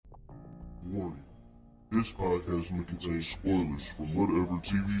Warning. This podcast may contain spoilers from whatever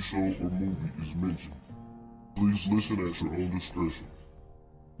TV show or movie is mentioned. Please listen at your own discretion.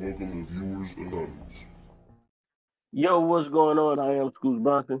 Welcome to Viewers Anonymous. Yo, what's going on? I am Scoots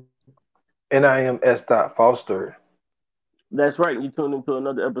Bronson. And I am S. Foster. That's right, you tuned into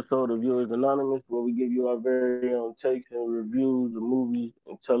another episode of Viewers Anonymous where we give you our very own takes and reviews of movies and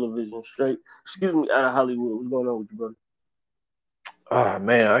television out of Hollywood. What's going on with you, brother? Oh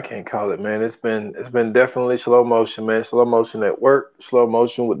man, I can't call it, man. It's been definitely slow motion, man. Slow motion at work, slow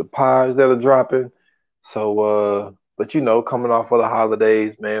motion with the pies that are dropping. But coming off of the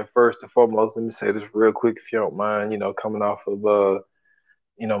holidays, man, first and foremost, let me say this real quick if you don't mind, coming off of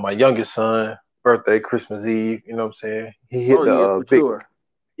my youngest son birthday, Christmas Eve, you know what I'm saying? He hit Oh the yeah, for big sure.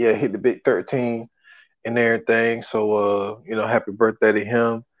 yeah, hit the big 13 and everything. So happy birthday to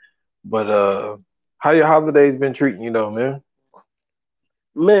him. But how your holidays been treating you though, man?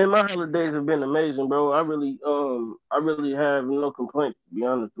 Man, my holidays have been amazing, bro. I really have no complaints to be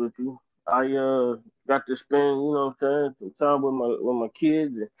honest with you. I got to spend, what I'm saying, some time with my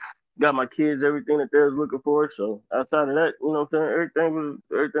kids and got my kids everything that they was looking for. So outside of that, what I'm saying,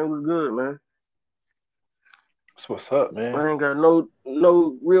 everything was good, man. That's what's up, man. I ain't got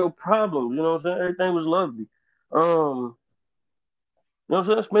no real problems, you know what I'm saying? Everything was lovely. You know what I'm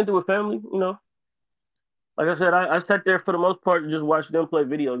saying? Spent it with family, you know. Like I said, I sat there for the most part and just watched them play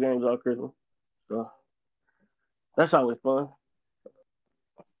video games all Christmas. So that's always fun.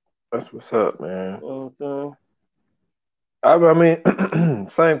 That's what's up, man. You know what I'm saying? I mean,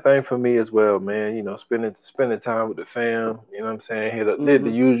 same thing for me as well, man. Spending time with the fam. You know what I'm saying? Did the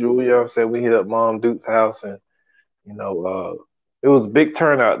Hmm. usual. You know what I'm saying? We hit up Mom Duke's house, and you know, uh, it was a big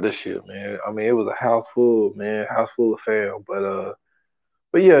turnout this year, man. I mean, it was a house full, man, house full of fam.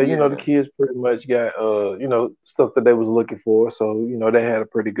 But yeah, the Yeah. kids pretty much got stuff that they was looking for. So they had a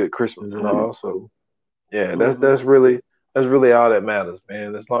pretty good Christmas and all. So yeah, that's Hmm. that's really that's really all that matters,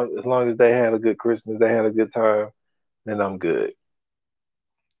 man. As long as they had a good Christmas, they had a good time, then I'm good.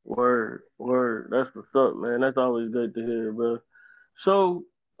 Word, word. That's what's up, man. That's always good to hear, bro. So,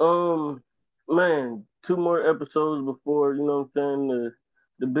 man, two more episodes before, you know what I'm saying,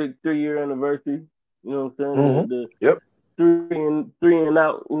 the big 3 year anniversary. You know what I'm saying? Hmm. The Yep. three and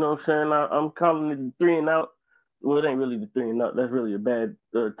out. You know what I'm saying? I'm calling it the three and out. Well, it ain't really the three and out. That's really a bad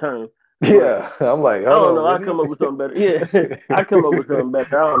term. But Yeah. I'm like, I hold don't on, know. what I do come up with something better. you? Yeah, I come up with something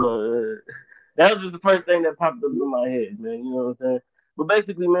better. I don't know. That was just the first thing that popped up in my head, man. You know what I'm saying? But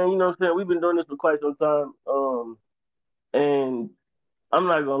basically, man, you know what I'm saying? We've been doing this for quite some time. And I'm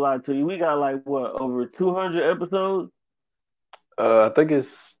not gonna lie to you. We got like what over 200 episodes. I think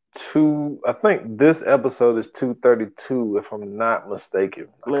it's two. I think this episode is 232, if I'm not mistaken.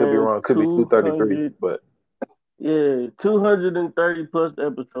 I could be Man, wrong. It could be 233, 200. but Yeah, 230 plus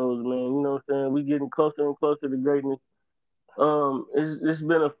episodes, man. You know what I'm saying? We getting closer and closer to greatness. It's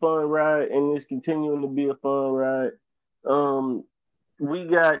been a fun ride, and it's continuing to be a fun ride. Um, we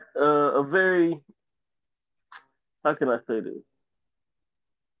got a very, how can I say this?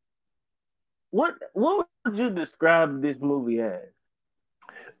 What would you describe this movie as?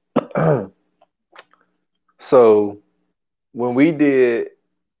 so when we did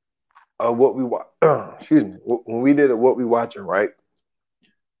excuse me, when we did what we watching, right?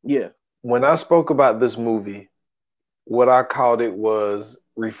 Yeah. When I spoke about this movie, what I called it was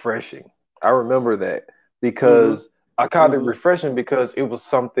refreshing. I remember that Mhm. because I called it Mhm. refreshing because it was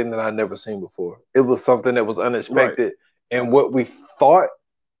something that I never seen before. It was something that was Right. unexpected, and what we thought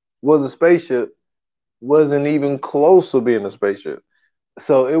was a spaceship wasn't even close to being a spaceship.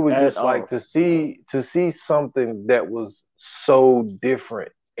 So it was At just like all. to see something that was so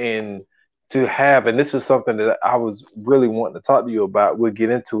different and to have, and this is something that I was really wanting to talk to you about. We'll get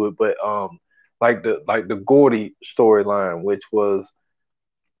into it, but like the Gordy storyline, which was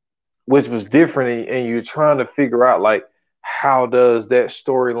different, and you're trying to figure out like how does that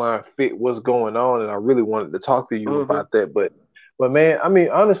storyline fit what's going on, and I really wanted to talk to you Mhm. about that, but man, I mean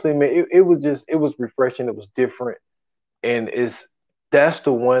honestly, man, it was refreshing, it was different, and that's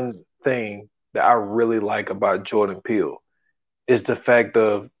the one thing that I really like about Jordan Peele is the fact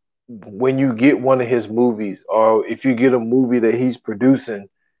of when you get one of his movies or if you get a movie that he's producing,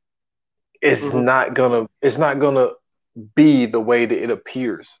 Mhm. it's not gonna be the way that it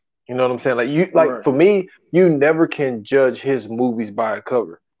appears. You know what I'm saying? Like Right. for me, you never can judge his movies by a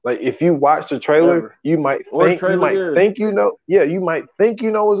cover. Like if you watch the trailer, Ever. you might Or think you trailer, might yeah. think you know, yeah, you might think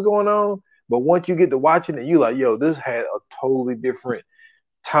you know what's going on, but once you get to watching it, you like, yo, this had a totally different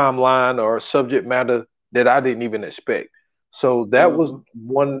timeline or subject matter that I didn't even expect. So that was Mhm.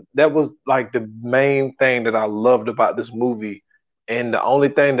 like the main thing that I loved about this movie And the only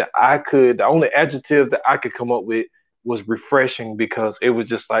adjective that I could come up with was refreshing, because it was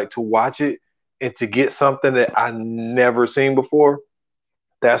just like to watch it and to get something that I never seen before.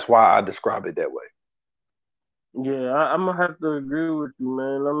 That's why I describe it that way. Yeah, I'm gonna have to agree with you,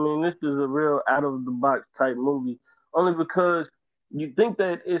 man. I mean, this is a real out of the box type movie, only because you think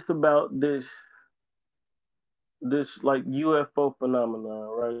that it's about this like UFO phenomenon,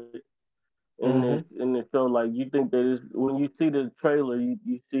 right? Hmm. In the show, like you think that it's when you see the trailer, you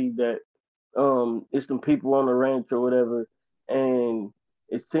see that it's some people on the ranch or whatever, and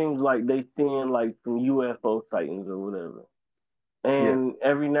it seems like they seeing like some UFO sightings or whatever. Yeah. And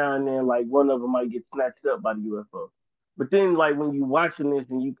every now and then, like one of them might get snatched up by the UFO. But then, like when you watching this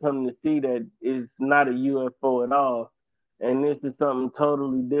and you come to see that it's not a UFO at all, and this is something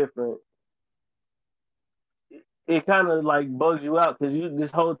totally different, it kind of like bugs you out because you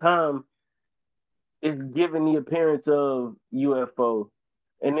this whole time it's giving the appearance of UFO,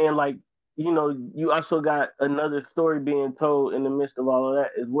 and then like you also got another story being told in the midst of all of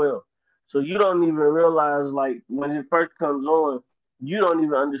that as well. So you don't even realize like when it first comes on, you don't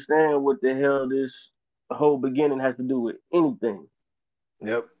even understand what the hell this whole beginning has to do with anything.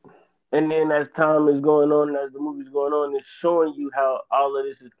 Yep. And then as time is going on, and as the movie's going on, it's showing you how all of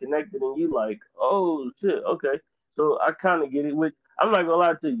this is connected, and you like, oh shit, okay. So I kind of get it. Which I'm not gonna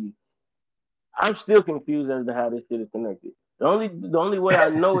lie to you, I'm still confused as to how this shit is connected. The only way I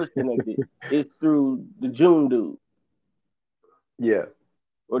know it's connected is through the June dude Yeah.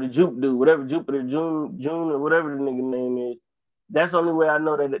 or the Jupe dude, whatever Jupiter June or whatever the nigga name is. That's the only way I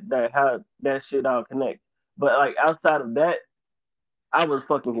know that how that shit all connects. But like outside of that, I was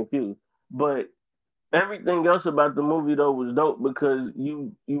fucking confused. But everything else about the movie though was dope because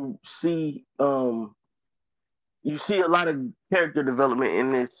you see a lot of character development in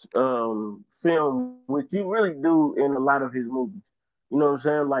this film, which you really do in a lot of his movies. You know what I'm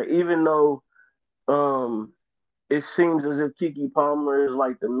saying? Like even though um, it seems as if Kiki Palmer is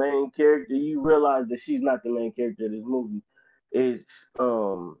like the main character, you realize that she's not the main character of this movie. It's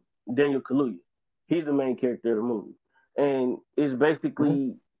Daniel Kaluuya. He's the main character of the movie, and it's Hmm.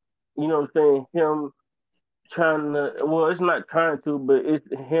 basically what I'm saying him trying to well it's not trying to but it's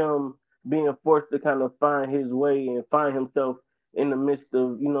him being forced to kind of find his way and find himself in the midst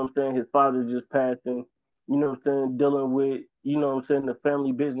of what I'm saying his father just passing, what I'm saying, dealing with what I'm saying the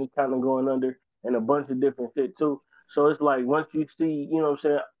family business kind of going under and a bunch of different shit too. So it's like once you see what I'm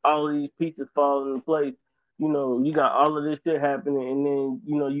saying all of these pieces fall into place, you got all of this shit happening and then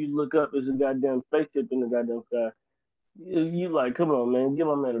you look up, there's a goddamn spaceship in the goddamn sky. You like, come on man, give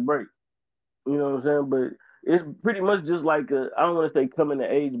my man a break. You know what I'm saying? But it's pretty much just like I don't want to say coming to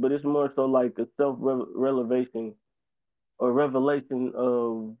age, but it's more so like a self revelation or revelation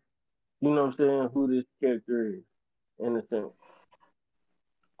of what I'm saying, who this character is in a sense.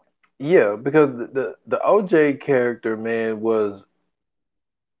 Yeah, because the OJ character, man, was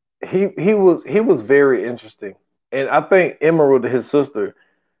he was very interesting. And I think Emerald, his sister,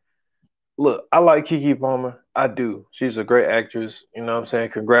 look, I like Kiki Palmer. I do. She's a great actress. You know what I'm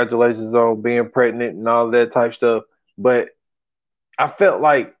saying? Congratulations on being pregnant and all that type stuff. But I felt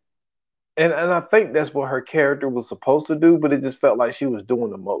like, and I think that's what her character was supposed to do, but it just felt like she was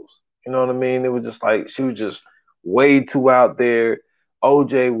doing the most. You know what I mean? It was just like she was just way too out there.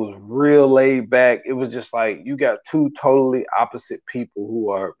 OJ was real laid back. It was just like you got two totally opposite people who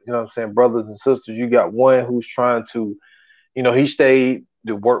are, you know what I'm saying, brothers and sisters. You got one who's trying to, he stayed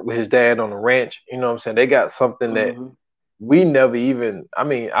to work with his dad on the ranch. You know what I'm saying? They got something that Hmm. we never even, I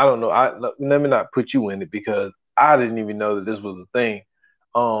mean, I don't know. Let me not put you in it because I didn't even know that this was a thing.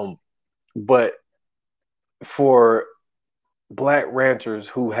 Um, but for black ranchers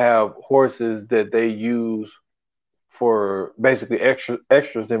who have horses that they use for basically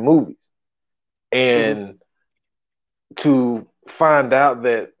extras in movies, Hmm. and to find out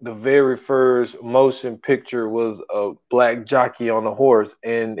that the very first motion picture was a black jockey on a horse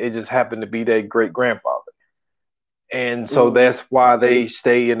and it just happened to be their great grandfather. And so Hmm. that's why they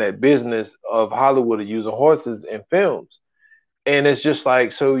stay in that business of Hollywood of using horses in films. And it's just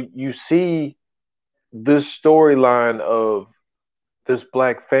like, so you see this storyline of this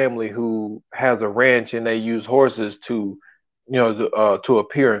black family who has a ranch and they use horses to, to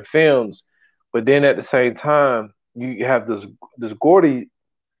appear in films. But then at the same time, you have this Gordy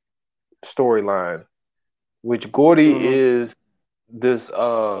storyline, which Gordy Hmm. is this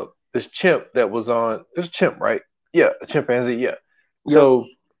chimp that was on this chimp, right? Yeah, a chimpanzee, yeah. Yep. So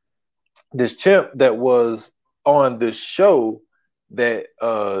this chimp that was on this show that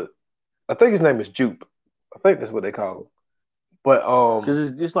I think his name is Jupe. I think that's what they call him. But Because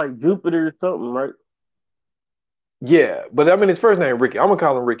it's just like Jupiter or something, right? Yeah, but I mean his first name Ricky. I'm gonna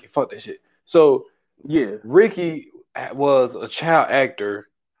call him Ricky. Fuck that shit. So Yeah. Ricky was a child actor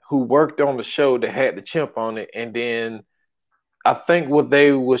who worked on the show that had the chimp on it, and then I think what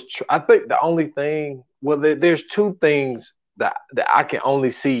they was. I think the only thing. Well, there's two things that I can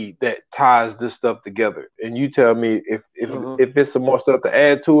only see that ties this stuff together, and you tell me Mm-hmm. if it's some more stuff to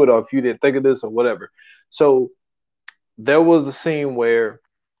add to it, or if you didn't think of this or whatever. So there was a scene where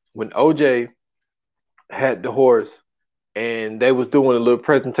when OJ had the horse and they was doing a little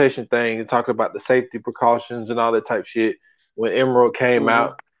presentation thing and talking about the safety precautions and all that type shit. When Emerald came Mm-hmm.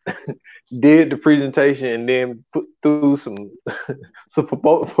 out, did the presentation, and then put through some some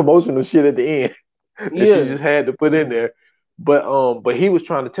promotional shit at the end that she Yeah. just had to put in there. But he was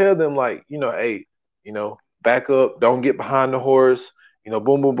trying to tell them like, hey, back up, don't get behind the horse,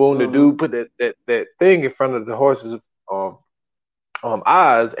 boom, boom, boom. The Mm-hmm. dude put that thing in front of the horse's um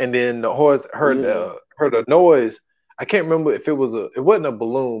eyes, and then the horse Yeah. heard a noise. I can't remember if it wasn't a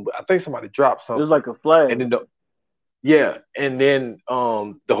balloon, but I think somebody dropped It was something, like a and flag. then yeah, and then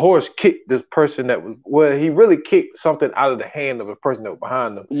the horse kicked this person that was well, he really kicked something out of the hand of a person that was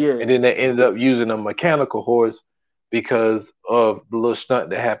behind him, Yeah. and then they ended up using a mechanical horse because of the little stunt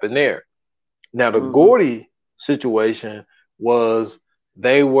that happened there. Now the Mm-hmm. Gordy situation was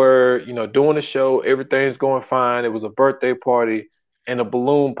they were, doing the show, everything's going fine. It was a birthday party, and a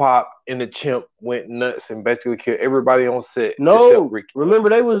balloon pop, and the chimp went nuts and basically killed everybody on set except No, Ricky. remember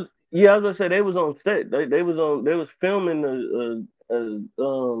they was. Yeah, I was gonna say they was on set. They was filming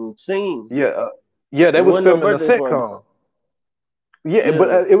a scene. Yeah, yeah, they It was wasn't no filming a birthday party. sitcom. Yeah, but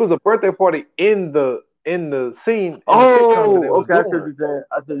Yeah. it was a birthday party in the scene in the sitcom that they Oh, was okay. I see what doing. you're saying.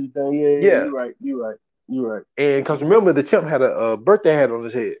 I see what you're saying. Yeah, yeah. Yeah, You right. You right. You right. and because remember the chimp had a birthday hat on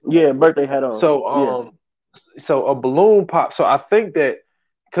his head. Yeah, birthday hat on. So Yeah. so a balloon pop. So I think that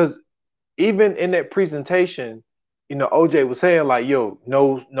because even in that presentation, OJ was saying like, "Yo,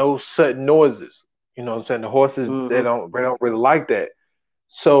 no sudden noises." You know what I'm saying? The horses Mm-hmm. they don't really like that.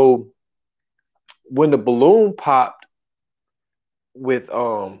 So when the balloon popped with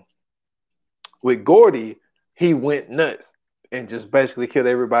um with Gordy, he went nuts and just basically killed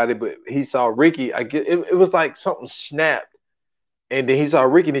everybody. But he saw Ricky. I get it was like something snapped, and then he saw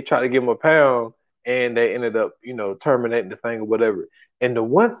Ricky and he tried to give him a pound, and they ended up, terminating the thing or whatever. And the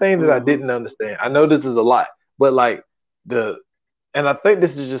one thing that I Mm-hmm. didn't understand, I know this is a lot, but like the, and I think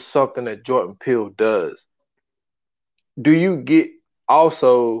this is just something that Jordan Peele does. Do you get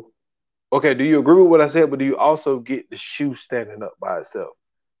also, okay, do you agree with what I said, but do you also get the shoe standing up by itself?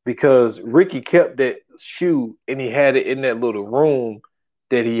 Because Ricky kept that shoe and he had it in that little room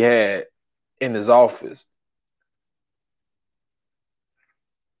that he had in his office.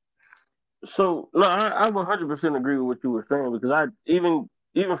 So no, I 100% agree with what you were saying because I even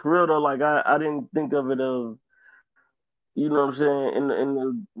for real though, like I didn't think of it of what I'm saying in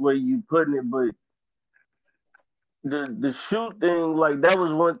the way you putting it, but the shoot thing, like that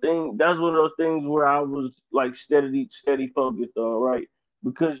was one thing. That's one of those things where I was like steady focused on, right?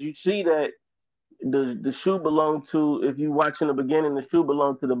 Because you see that the shoe belonged to, if you watch in the beginning, the shoe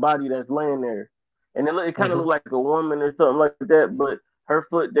belonged to the body that's laying there, and it kind of Hmm. looked like a woman or something like that. But her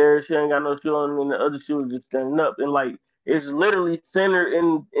foot there, she ain't got no shoe on, and the other shoe is just standing up, and like it's literally centered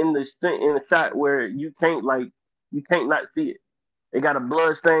in the shot where you can't not see it. It got a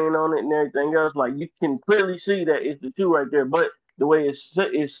blood stain on it and everything else. Like you can clearly see that it's the shoe right there, but the way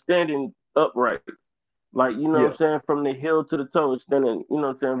it's standing upright, like what I'm Yeah, saying, from the heel to the toe, it's standing, what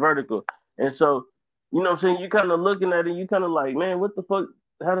I'm saying, vertical. And so, what I'm saying, you kind of looking at it, you kind of like, man, what the fuck?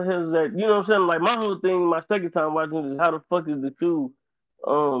 How the hell is that? You know what I'm saying? Like my whole thing, my second time watching it is how the fuck is the shoe,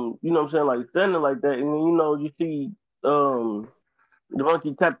 what I'm saying, like standing like that, and then you see, the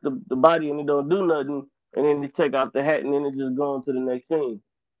monkey tap the body and it don't do nothing, and then they take out the hat and then it just go on to the next scene.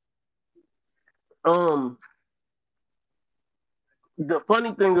 Um, the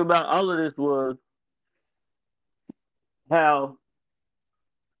funny thing about all of this was how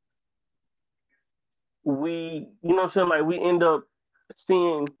what I'm saying, like we end up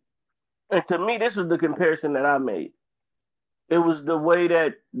seeing, and to me, this was the comparison that I made. It was the way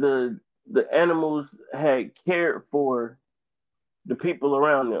that the animals had cared for the people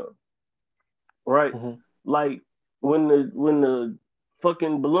around them, right? hmm Like when the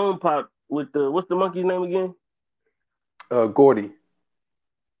fucking balloon popped with the what's the monkey's name again? Gordy.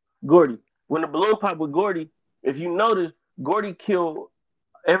 Gordy. When the balloon popped with Gordy, if you notice, Gordy killed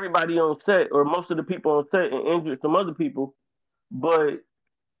everybody on set or most of the people on set and injured some other people. But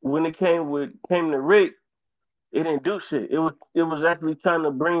when it came to Rick, it didn't do shit. It was actually trying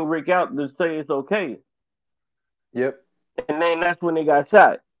to bring Rick out to say it's okay. Yep. And then that's when they got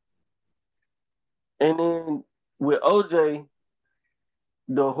shot. And then with OJ,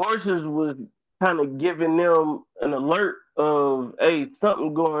 the horses was kind of giving them an alert of, hey,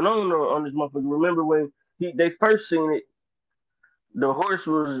 something going on this motherfucker. Remember when they first seen it, the horse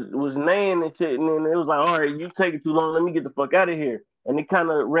was neighing and shit, and then it was like, all right, you taking too long, let me get the fuck out of here. And it kind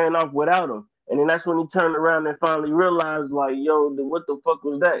of ran off without him. And then that's when he turned around and finally realized, like, yo, what the fuck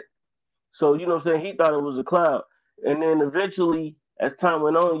was that? So, you know what I'm saying? He thought it was a cloud. And then eventually, as time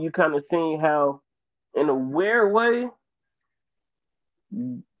went on, you kind of seen how, in a weird way,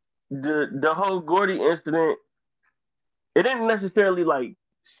 the whole Gordy incident, it didn't necessarily like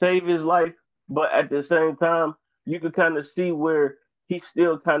save his life, but at the same time, you could kind of see where he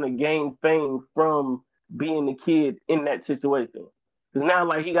still kind of gained fame from being the kid in that situation. Cause now,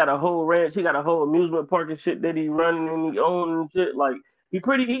 like, he got a whole ranch, he got a whole amusement park and shit that he running and he owning and shit. Like, he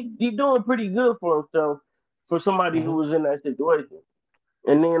doing pretty good for himself for somebody who Mm-hmm. was in that situation.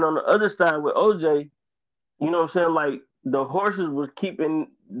 And then on the other side with OJ, you know what I'm saying? Like, the horses was keeping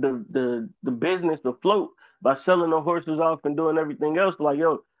the business afloat by selling the horses off and doing everything else. Like,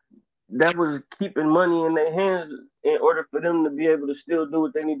 yo, that was keeping money in their hands in order for them to be able to still do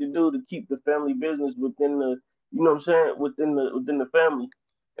what they need to do to keep the family business within the, you know what I'm saying, within the family.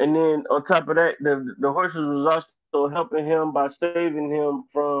 And then on top of that, the horses was also helping him by saving him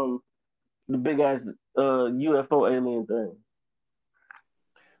from the big ass UFO alien thing.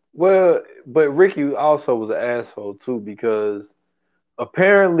 Well, but Ricky also was an asshole too because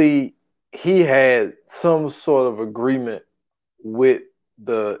apparently he had some sort of agreement with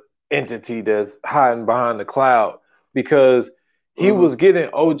the entity that's hiding behind the cloud because he Mm-hmm. was getting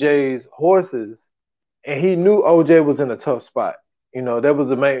OJ's horses and he knew OJ was in a tough spot. You know, that was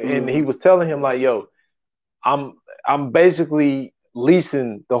the main, and he Mm-hmm. was telling him like, "Yo, I'm I'm basically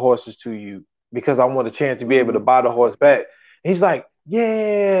leasing the horses to you because I want a chance to be able to Mm-hmm. buy the horse back." He's like,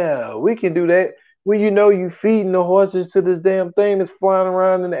 "Yeah, we can do that." When you know you feeding the horses to this damn thing that's flying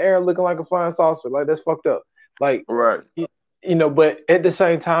around in the air looking like a flying saucer, like that's fucked up. Like Right. you know, but at the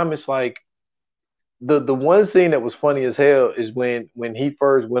same time, it's like the one scene that was funny as hell is when he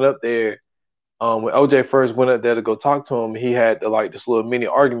first went up there when OJ first went up there to go talk to him, he had like this little mini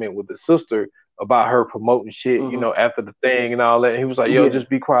argument with his sister about her promoting shit, you Mm-hmm. know, after the thing and all that. And he was like, "Yo, Yeah. just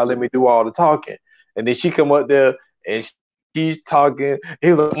be quiet, let me do all the talking." And then she come up there and she's talking.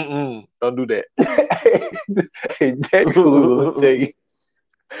 He was like, don't do that. Hey, that cool, let me tell you.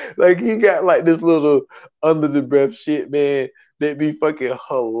 Like he got like this little under the breath shit, man, that be fucking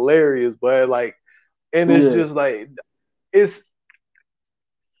hilarious, but like, and it's Yeah. just like it's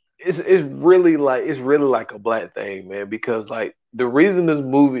it's really like a black thing, man, because like the reason this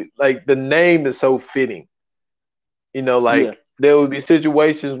movie like the name is so fitting. You know, Yeah. like there would be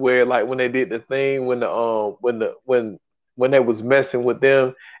situations where like when they did the thing when the when they was messing with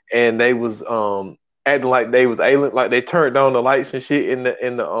them and they was acting like they was alien, like they turned on the lights and shit in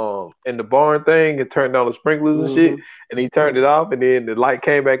the barn thing and turned on the sprinklers and shit, Mm-hmm. and he turned it off and then the light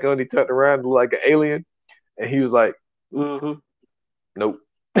came back on, he turned around and looked like an alien and he was like, Mm-hmm. nope.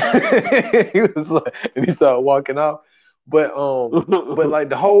 He was like, and he started walking off. But like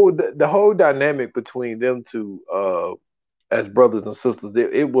the whole dynamic between them two, as brothers and sisters,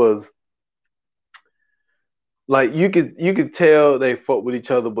 it was like you could tell they fought with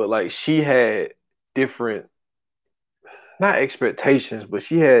each other, but like she had different not expectations, but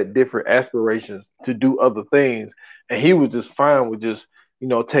she had different aspirations to do other things, and he was just fine with just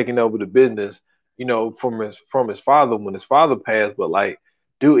taking over the business, from his father when his father passed. But like,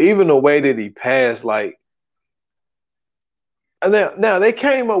 dude, even the way that he passed, like, and now they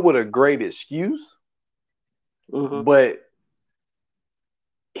came up with a great excuse, Mm-hmm. but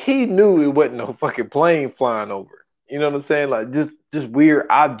he knew it wasn't no fucking plane flying over. You know what I'm saying? Like just weird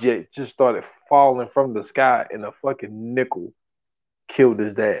objects just started falling from the sky, and a fucking nickel killed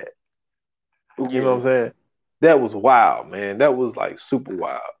his dad. You know what Yeah. I'm saying? That was wild, man. That was like super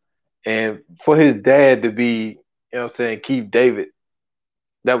wild. And for his dad to be, what I'm saying, Keith David,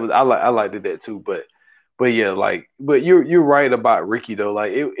 that was I liked that too. But yeah, like but you're right about Ricky though.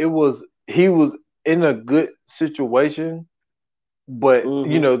 Like it was he was in a good situation, but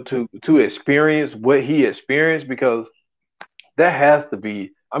Mm-hmm. to experience what he experienced, because that has to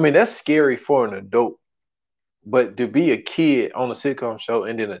be, I mean, that's scary for an adult, but to be a kid on a sitcom show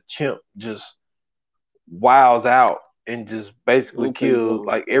and then a chimp just wows out and just Let basically me tell you kills something.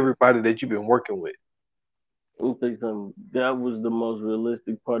 like everybody that you've been working with. Let me tell you something. That was the most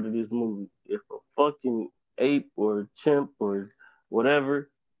realistic part of this movie. If a fucking ape or chimp or whatever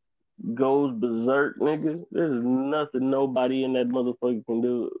goes berserk, nigga, there's nothing nobody in that motherfucker can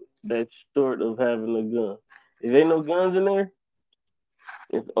do that's short of having a gun. If ain't no guns in there,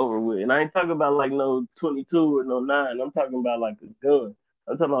 It's over with. And I ain't talking about like no 22 or no 9. I'm talking about like a gun.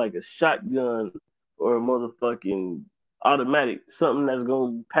 I'm talking about like a shotgun or a motherfucking automatic, something that's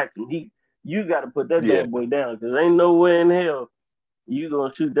gonna pack some heat. You got to put that Yeah. bad boy down because ain't no way in hell you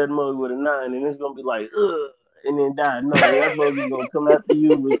gonna shoot that mother with a 9 and it's gonna be like ugh and then die. No, that mother's gonna come after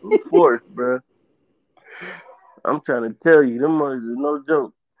you with some force, bro. I'm trying to tell you, them mothers is no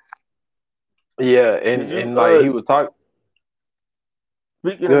joke. Yeah, Did you and like he was talking.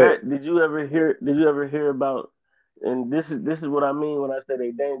 speaking Go of ahead. that, did you ever hear? Did you ever hear about? And this is what I mean when I say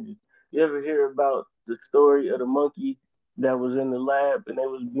they dangerous. You ever hear about the story of the monkey that was in the lab and they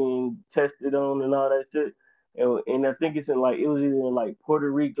was being tested on and all that shit? And I think it's in like it was either in like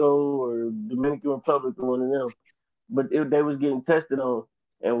Puerto Rico or Dominican Republic or one of them. But they was getting tested on,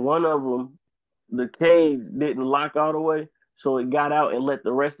 and one of them, the cage didn't lock all the way, so it got out and let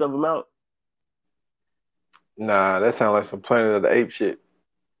the rest of them out. Nah, that sounds like some Planet of the Ape shit.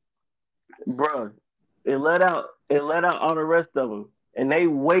 Bruh, it let out all the rest of them, and they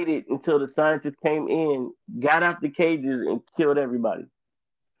waited until the scientists came in, got out the cages, and killed everybody.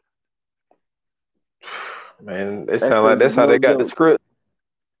 Man, it That sounds shit like is that's how no they got the joke. script.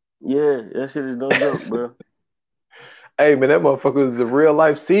 Yeah, that shit is no joke, bro. Hey man, that motherfucker was a real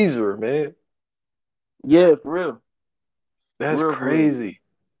life Caesar, man. Yeah, for real, That's for real, for real. crazy.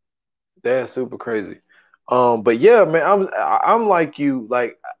 That's super crazy. But yeah, man, I'm like you.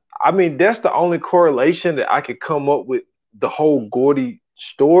 Like, I mean, that's the only correlation that I could come up with the whole Gordy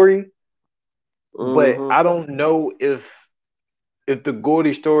story. But Hmm. I don't know if the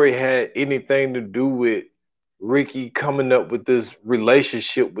Gordy story had anything to do with Ricky coming up with this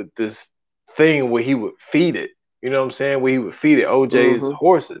relationship with this thing where he would feed it. You know what I'm saying? Where he would feed it OJ's Hmm.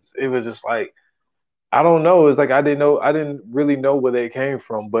 horses. It was just like I don't know. It's like I didn't really know where they came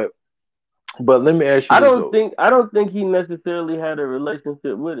from. But let me ask you I this don't though. think I don't think he necessarily had a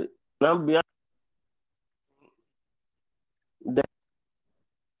relationship with it. And I'm be honest,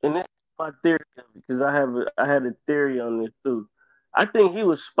 and this is my theory because I had a theory on this too. I think he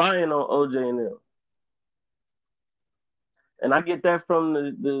was spying on OJ and them. And I get that from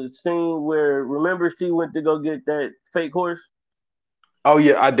the scene where remember she went to go get that fake horse. Oh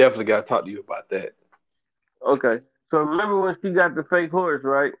yeah, I definitely got to talk to you about that. Okay, so remember when she got the fake horse,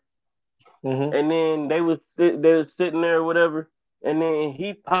 right? Hmm. And then they was sitting there or whatever, and then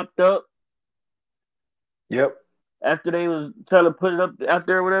he popped up Yep. after they was trying to put it up out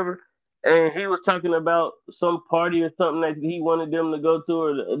there or whatever, and he was talking about some party or something that he wanted them to go to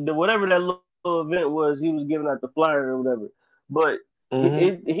or whatever that little event was. He was giving out the flyer or whatever, but Hmm.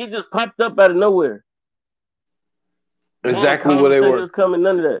 he just popped up out of nowhere. No Exactly where they conversation were. was coming,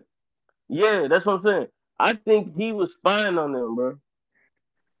 none of that. Yeah, that's what I'm saying. I think he was spying on them, bro.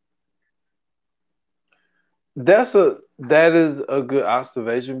 That is a good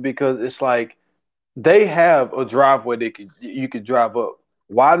observation because it's like they have a driveway they could you could drive up.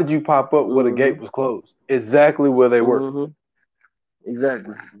 Why did you pop up where the Mm-hmm. gate was closed? Exactly where they were. Mm-hmm.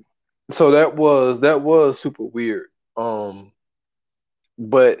 Exactly. So that was super weird. Um,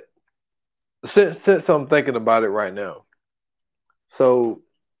 but since I'm thinking about it right now, so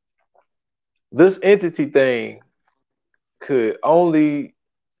this entity thing could only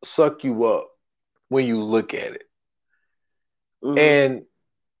suck you up when you look at it. Mm-hmm.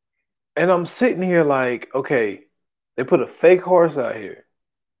 And I'm sitting here like, okay, they put a fake horse out here.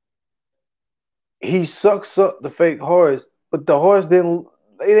 He sucks up the fake horse, but the horse didn't.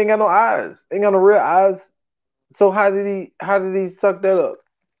 They ain't got no eyes. Ain't got no real eyes. So how did he suck that up?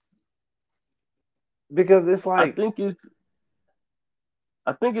 Because it's I like, think it's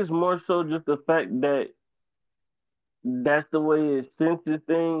I think it's more so just the fact that that's the way it senses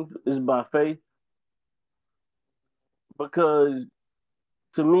things is by faith. Because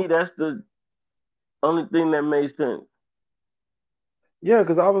to me, that's the only thing that made sense. yeah,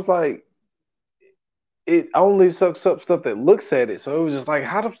 because I was like, it only sucks up stuff that looks at it. So it was just like,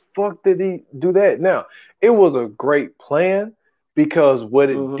 how the fuck did he do that? Now, it was a great plan because what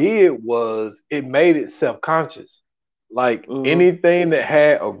it Mm-hmm. did was it made it self conscious. Like Mm-hmm. anything that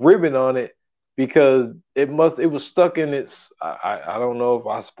had a ribbon on it, because it was stuck in its, I don't know if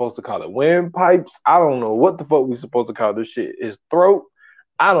I'm supposed to call it windpipes. I don't know what the fuck we supposed to call this shit. His throat.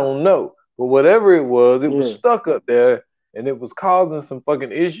 I don't know. But whatever it was Yeah. stuck up there and it was causing some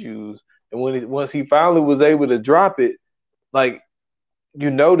fucking issues and once he finally was able to drop it, like you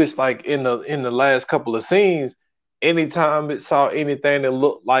notice, like in the last couple of scenes, anytime it saw anything that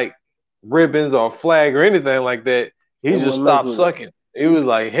looked like ribbons or flag or anything like that, It he just wouldn't mess stopped with it. sucking. He was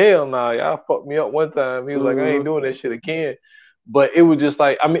like, hell no, y'all fucked me up one time. He was like, I ain't Mm-hmm. doing that shit again. But it was just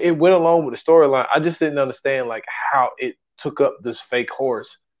like, I mean, it went along with the storyline. I just didn't understand like how it took up this fake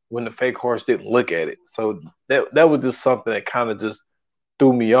horse when the fake horse didn't look at it. So that was just something that kind of just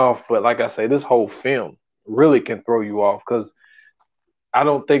threw me off. But like I say, this whole film really can throw you off because I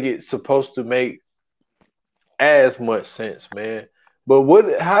don't think it's supposed to make as much sense, man.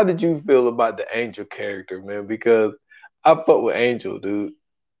 But how did you feel about the Angel character, man? Because I fuck with Angel, dude.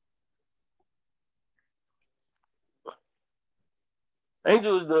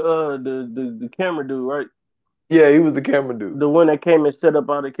 Angel is the camera dude, right? Yeah, he was the camera dude. The one that came and set up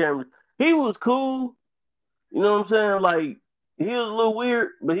all the cameras. He was cool. You know what I'm saying? Like he was a little weird,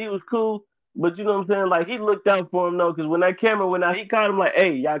 but he was cool. But you know what I'm saying? Like he looked out for him though, because when that camera went out, he called him like,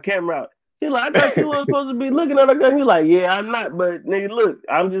 "Hey, y'all camera out." He like, "I thought you was supposed to be looking at her." He like, "Yeah, I'm not, but nigga, look,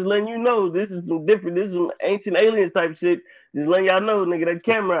 I'm just letting you know this is some different. This is some ancient aliens type shit. Just letting y'all know, nigga, that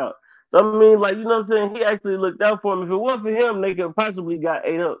camera out." So I mean, like you know what I'm saying? He actually looked out for him. If it wasn't for him, they could possibly got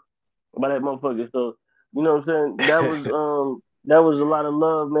ate up by that motherfucker. So you know what I'm saying? That was a lot of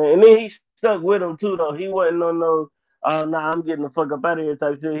love, man. And then he stuck with him too, though. He wasn't on no, nah, I'm getting the fuck up out of here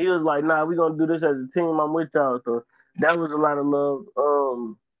type shit. He was like, nah, we gonna do this as a team. I'm with y'all. So that was a lot of love.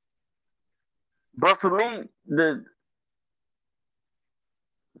 But for me, the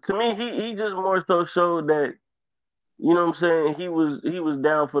to me, he just more so showed that you know what I'm saying. He was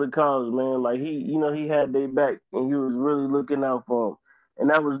down for the cause, man. Like he had their back and he was really looking out for them, and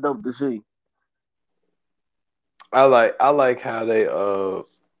that was dope to see. I like how they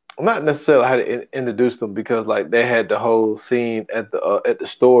not necessarily how to introduce them because like they had the whole scene at the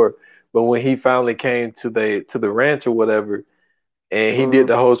store, but when he finally came to the ranch or whatever, and he did Mm-hmm.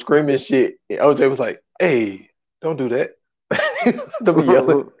 the whole screaming shit, and OJ was like, "Hey, don't do that." Don't be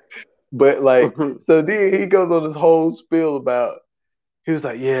yelling. But like, so then he goes on this whole spiel about he was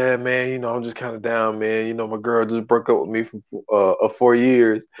like, "Yeah, man, I'm just kind of down, man. My girl just broke up with me for 4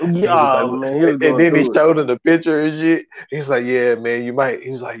 years." And he was like, Yeah, man, he was and going then he through it. showed him the picture and shit. He was like, "Yeah, man, you might."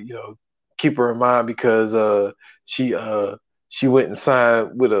 He was like, keep her in mind because she she went and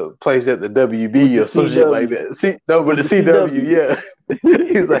signed with a place at the With WB the or some shit like CW. that. See, no, but With the the CW, CW. yeah.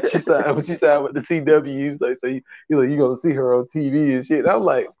 He was like, she signed with the CW. He was like, so you gonna see her on TV and shit. And I'm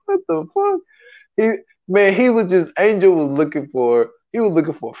like, what the fuck? He Man, he was looking for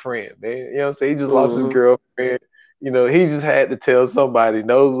a friend, man. You know what I'm saying? He just lost his Mm-hmm. girlfriend. He just had to tell somebody.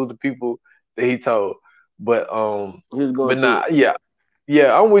 Those were the people that he told. But He was going but through nah, it. yeah,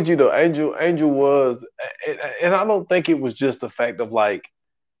 yeah, I'm with you though. Angel was, and I don't think it was just the fact of like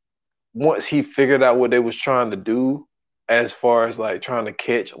once he figured out what they was trying to do, as far as like trying to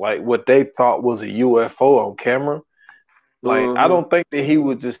catch like what they thought was a UFO on camera. Like, I Mm-hmm. don't think that he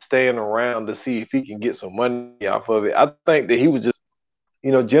was just staying around to see if he can get some money off of it. I think that he was just,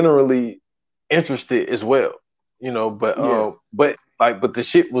 generally interested as well. But Yeah. but the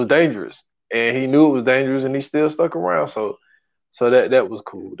shit was dangerous, and he knew it was dangerous, and he still stuck around. So that was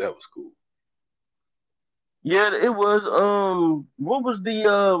cool. That was cool. Yeah, it was what was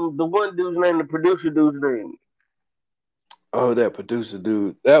the one dude's name, the producer dude's name? Oh, that producer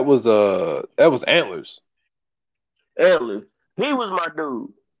dude. That was Antlers. Atlas. He was my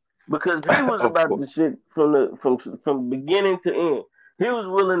dude. Because he was Of about course. the shit from beginning to end. He was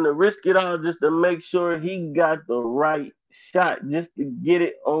willing to risk it all just to make sure he got the right shot, just to get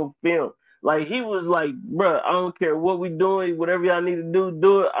it on film. Like he was like, bruh, I don't care what we doing, whatever y'all need to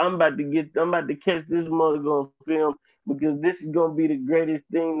do it. I'm about to catch this mother on film because this is gonna be the greatest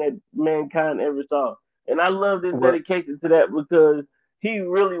thing that mankind ever saw. And I love his Well, dedication to that because he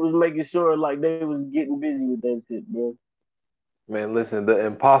really was making sure like they was getting busy with that shit, bro. man, listen, the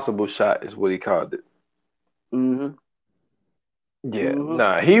impossible shot is what he called it. Mm-hmm. Yeah, Mm-hmm.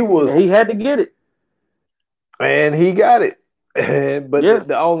 nah, he was, And he had to get it. and he got it. But the, Yeah.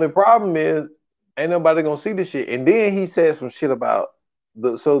 the only problem is, ain't nobody gonna see the shit. And then he said some shit about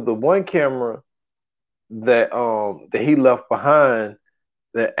the one camera that he left behind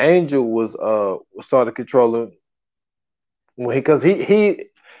that Angel was started controlling when he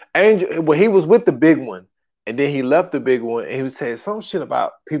Angel when he was with the big one, and then he left the big one, and he was saying some shit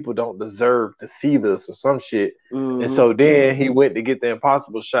about people don't deserve to see this or some shit. And Mm-hmm. so then he went to get the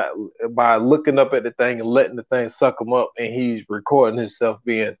impossible shot by looking up at the thing and letting the thing suck him up, and he's recording himself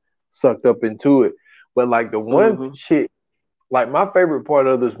being sucked up into it. But like the one Mm-hmm. shit, like my favorite part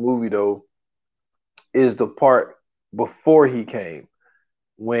of this movie though is the part before he came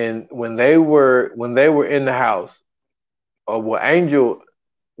when they were in the house. What Angel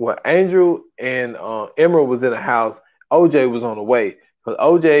and Emerald was in the house. OJ was on the way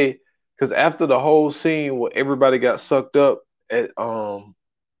because after the whole scene where everybody got sucked up at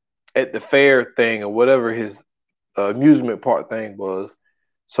the fair thing or whatever his amusement park thing was.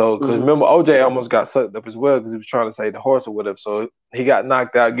 So, because remember, OJ almost got sucked up as well because he was trying to save the horse or whatever. So he got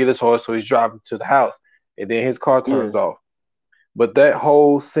knocked out, get his horse, so he's driving to the house, and then his car turns off. But that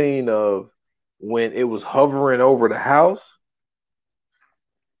whole scene of when it was hovering over the house,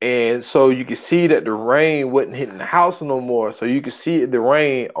 and so you could see that the rain wasn't hitting the house no more. So you could see the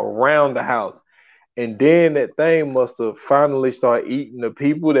rain around the house. And then that thing must have finally started eating the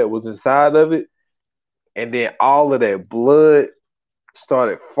people that was inside of it. And then all of that blood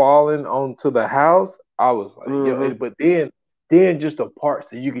started falling onto the house. I was like, yo, but then just the parts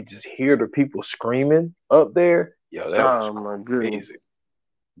that you could just hear the people screaming up there, yo, that was crazy.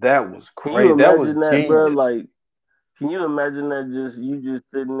 That was crazy. That was genius. Bro? Like, can you imagine that? You just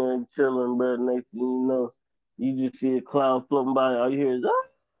sitting there and chilling, bro. Next thing you know, you just see a cloud floating by. All you hear is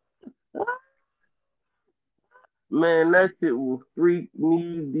Man, that shit will freak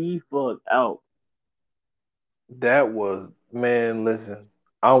me the fuck out. That was, man, listen,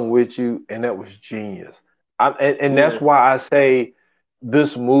 I'm with you, and that was genius. That's why I say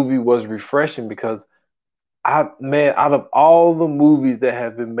this movie was refreshing because out of all the movies that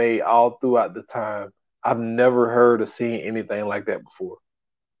have been made all throughout the time, I've never heard or seen anything like that before.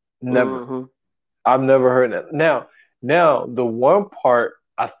 Never. I've never heard that. Now the one part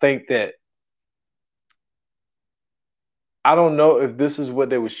I think that I don't know if this is what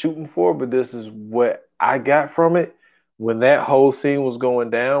they were shooting for, but this is what I got from it. When that whole scene was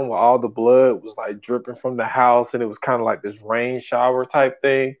going down, where all the blood was like dripping from the house, and it was kind of like this rain shower type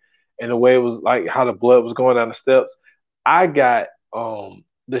thing, and the way it was like how the blood was going down the steps, I got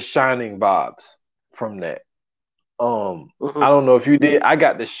the Shining vibes from that. I don't know if you did. I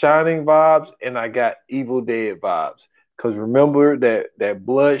got the Shining vibes, and I got Evil Dead vibes. Because remember that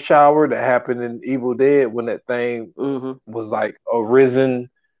blood shower that happened in Evil Dead when that thing was like arisen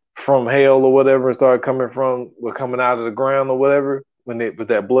from hell or whatever and started coming out of the ground or whatever when it was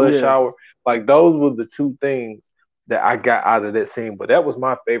that blood shower. Like those were the two things that I got out of that scene. But that was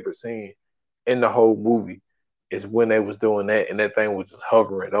my favorite scene in the whole movie is when they was doing that and that thing was just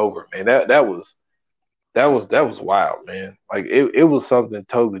hovering over. Man, that was wild, man. Like it was something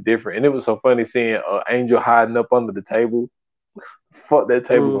totally different, and it was so funny seeing Angel hiding up under the table. Fuck that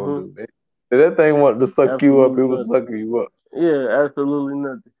table gonna do, man. If that thing wanted to suck you up, it was sucking you up. Yeah, absolutely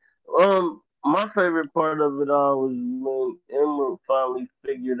nothing. My favorite part of it all was when Emerald finally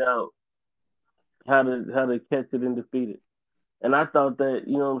figured out how to catch it and defeat it, and I thought that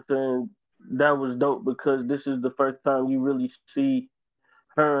what I'm saying that was dope because this is the first time you really see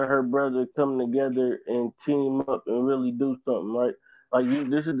her and her brother come together and team up and really do something, right? Like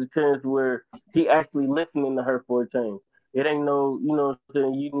this is the chance where he actually listening to her for a change. It ain't no,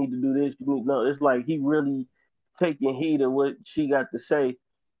 saying you need to do this, no. It's like he really taking heed of what she got to say,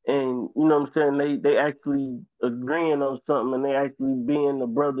 and what I'm saying. They actually agreeing on something, and they actually being the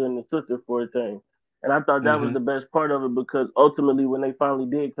brother and the sister for a change. And I thought that was the best part of it because ultimately, when they finally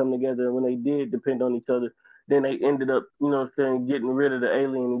did come together and when they did depend on each other, then they ended up, getting rid of the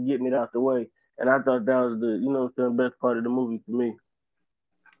alien and getting it out the way. And I thought that was the, best part of the movie for me.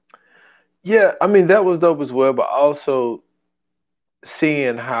 Yeah, I mean that was dope as well, but also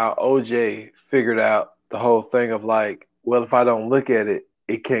seeing how OJ figured out the whole thing of like, well, if I don't look at it,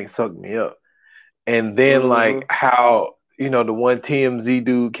 it can't suck me up. And then like how, the one TMZ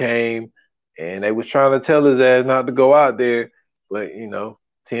dude came and they was trying to tell his ass not to go out there, but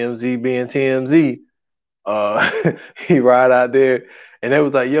TMZ being TMZ, he ride out there and they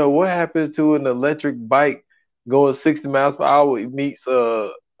was like, yo, what happens to an electric bike going 60 miles per hour? It meets a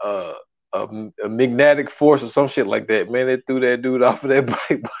magnetic force or some shit like that. Man, they threw that dude off of that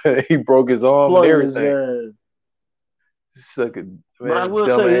bike, but he broke his arm and everything. But I will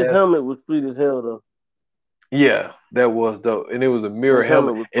say his helmet was sweet as hell though. Yeah, that was dope. And it was a mirror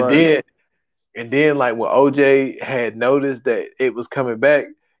helmet. And then like when OJ had noticed that it was coming back,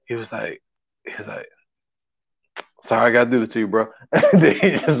 he was like, sorry, I gotta do this to you, bro. Then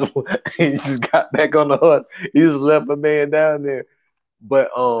he just got back on the horse. He just left a man down there. But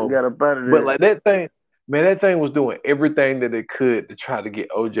but like that thing, man, that thing was doing everything that it could to try to get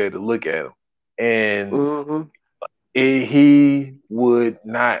OJ to look at him, and he would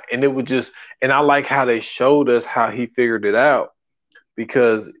not. And it would just, and I like how they showed us how he figured it out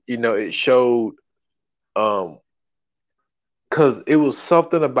because it showed, because it was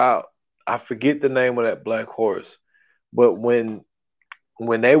something about I forget the name of that black horse, but when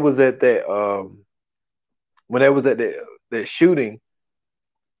they was at that that shooting.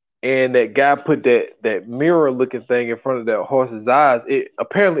 And that guy put that mirror looking thing in front of that horse's eyes. It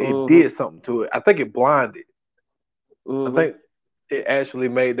apparently it did something to it. I think it blinded. I think it actually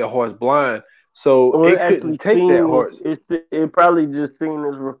made the horse blind. So Well, it it couldn't actually take that seen horse. it probably just seen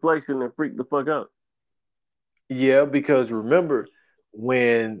his reflection and freaked the fuck out. Yeah, because remember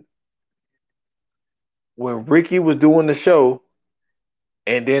when Ricky was doing the show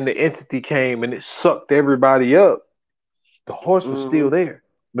and then the entity came and it sucked everybody up, the horse was still Mm-hmm. there.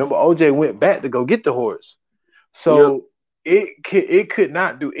 Remember, OJ went back to go get the horse. Yep. So it could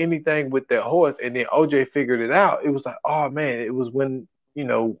not do anything with that horse. And then OJ figured it out. It was like, oh man, it was when,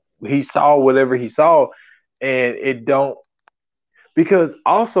 he saw whatever he saw and it don't, because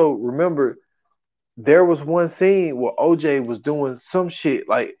also remember there was one scene where OJ was doing some shit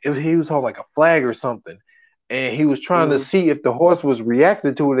like he was on like a flag or something, and he was trying to Mm-hmm. see if the horse was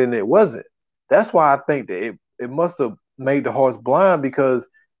reacting to it, and it wasn't. That's why I think that it must have made the horse blind because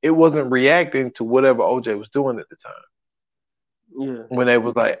it wasn't reacting to whatever OJ was doing at the time Yeah. when they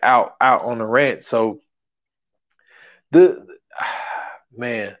was like out on the ranch. So the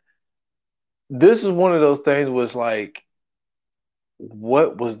man, this is one of those things where it's like,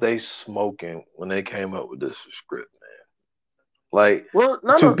 what was they smoking when they came up with this script, man? Like Well,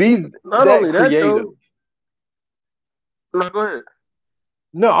 to be not that only that creative. though. No, go ahead.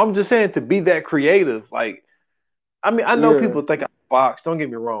 No, I'm just saying to be that creative. Like, I mean, I know Yeah. people think I'm box. Don't get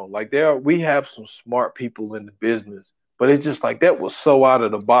me wrong. Like, we have some smart people in the business, but it's just like that was so out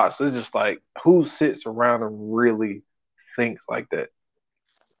of the box. It's just like who sits around and really thinks like that.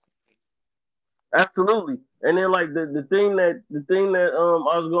 Absolutely. And then like the thing that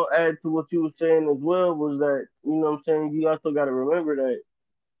I was gonna add to what you were saying as well was that, you know what I'm saying, you also gotta remember that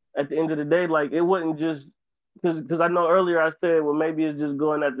at the end of the day, like it wasn't just because I know earlier I said, well, maybe it's just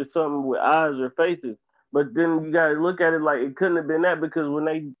going after something with eyes or faces. But then you gotta look at it like it couldn't have been that, because when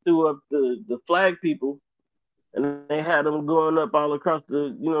they threw up the flag people and they had them going up all across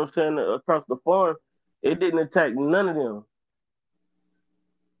the, you know what I'm saying, across the farm, it didn't attack none of them.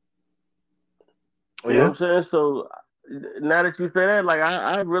 You know Yeah. what I'm saying? So now that you say that, like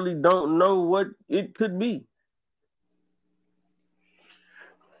I really don't know what it could be.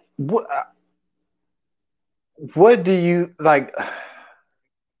 What What do you like?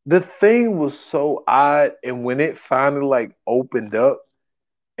 The thing was so odd, and when it finally like opened up,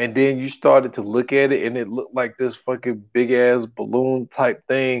 and then you started to look at it and it looked like this fucking big ass balloon type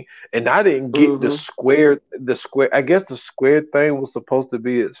thing, and I didn't get Mm-hmm. the square. I guess the square thing was supposed to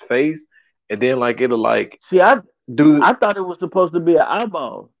be its face, and then like it'll like See, do. I thought it was supposed to be an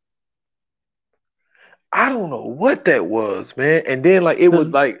eyeball. I don't know what that was, man. And then like it would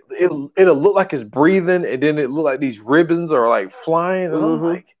Cause like it'll look like it's breathing, and then it look like these ribbons are like flying, and I'm mm-hmm.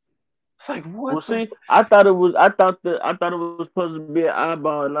 like, it's like Well, what the see, I thought it was supposed to be an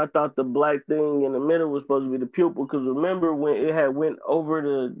eyeball, and I thought the black thing in the middle was supposed to be the pupil. Because remember when it had went over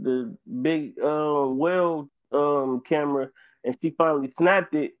the big well camera, and she finally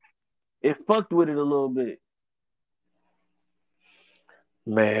snapped it, it fucked with it a little bit.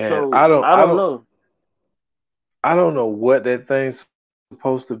 man? So I don't know what that thing's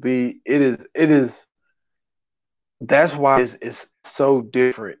supposed to be. It is. That's why it's so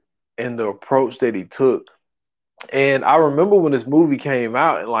different in the approach that he took. And I remember when this movie came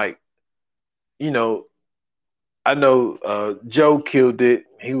out, and like, you know, I know Joe killed it.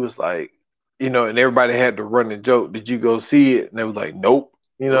 He was like, and everybody had to run and joke, did you go see it? And they was like, nope.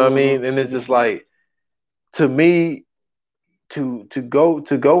 You know what I Mm-hmm. mean? And it's just like, to me, to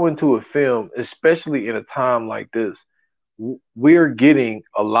go into a film, especially in a time like this, we're getting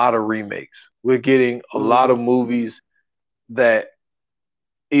a lot of remakes. We're getting a lot Mm-hmm. of movies that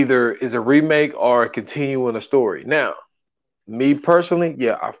either is a remake or continuing a story. Now, me personally,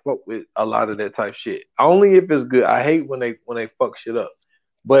 yeah, I fuck with a lot of that type shit. Only if it's good. I hate when they fuck shit up.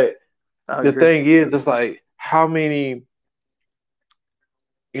 But I the agree. thing is, it's like how many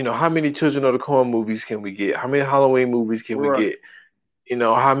Children of the Corn movies can we get? How many Halloween movies can we Right. get?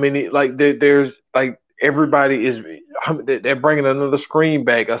 How many like there's like everybody is they're bringing another Scream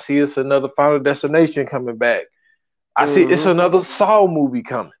back. I see it's another Final Destination coming back. I see it's Mm-hmm. another Saw movie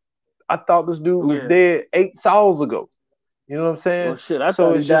coming. I thought this dude was Yeah. dead 8 Saws ago. You know what I'm saying? Well, shit, I So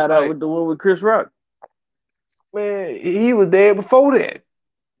thought he it's just died out like, with the one with Chris Rock. man, he was dead before that.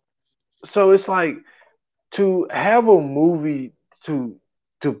 So it's like to have a movie to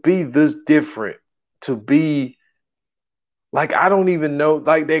to be this different, to be like I don't even know,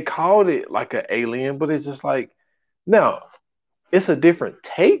 like they called it like an alien, but it's just like no, it's a different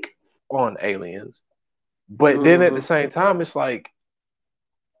take on aliens. But then at the Mm-hmm. same time, it's like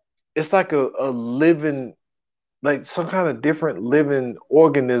a living, like some kind of different living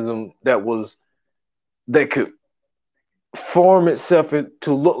organism that could form itself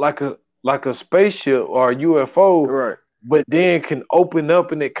to look like a spaceship or a UFO, Right. but then can open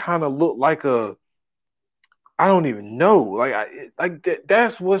up and it kind of look like a I don't even know. Like that.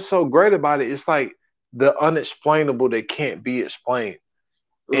 That's what's so great about it. It's like the unexplainable that can't be explained,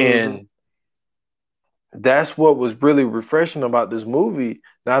 Mm-hmm. and that's what was really refreshing about this movie.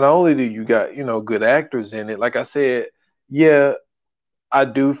 Not only do you got good actors in it, like I said, yeah, I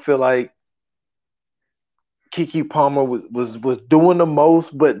do feel like Kiki Palmer was doing the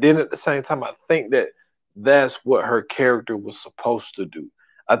most, but then at the same time, I think that that's what her character was supposed to do.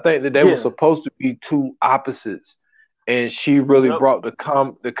 I think that they were Yeah. supposed to be two opposites, and she really Yep. brought the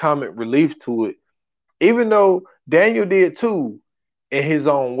comic relief to it. Even though Daniel did too, in his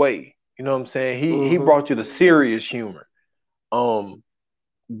own way. You know what I'm saying? He Mm-hmm. brought you the serious humor, um,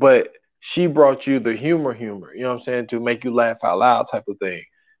 but she brought you the humor. You know what I'm saying, to make you laugh out loud type of thing.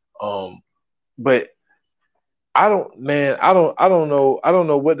 Um, but I don't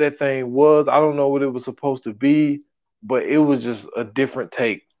know what that thing was. I don't know what it was supposed to be, but it was just a different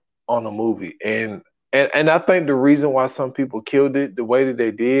take on the movie. And I think the reason why some people killed it the way that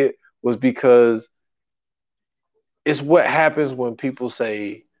they did was because it's what happens when people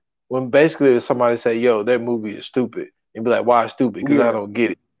say when basically somebody say, "Yo, that movie is stupid," and be like, "Why stupid? Because I Yeah. don't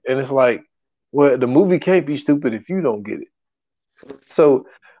get it." And it's like, well, the movie can't be stupid if you don't get it. So,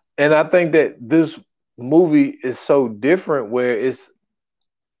 and I think that this movie is so different where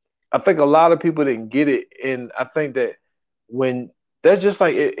I think a lot of people didn't get it, and I think that when that's just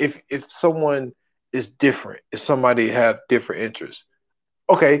like if someone is different, if somebody have different interests.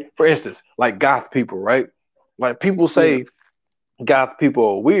 Okay, for instance, like goth people, right? Like people Yeah. say goth people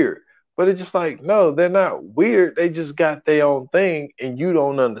are weird, but it's just like no, they're not weird. They just got their own thing, and you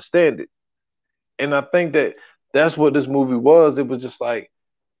don't understand it. And I think that that's what this movie was. It was just like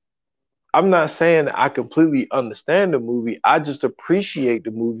I'm not saying that I completely understand the movie. I just appreciate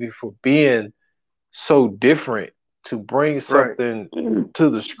the movie for being so different to bring Right. something to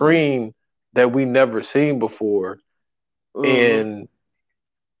the screen that we never seen before, Mm-hmm. and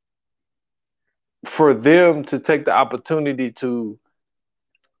for them to take the opportunity to,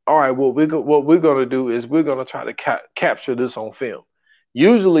 all right, what we're gonna do is we're gonna try to capture this on film.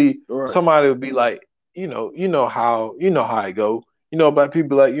 Usually, Right. somebody would be like, you know how I go. About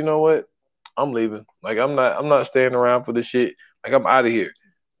people like, you know what, I'm leaving. Like I'm not staying around for this shit. Like I'm out of here.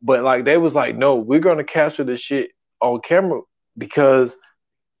 But like they was like, no, we're gonna capture this shit on camera because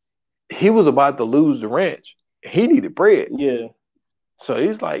he was about to lose the ranch. He needed bread. Yeah. So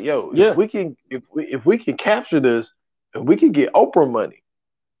he's like, yo, Yeah. if we can capture this, and we can get Oprah money.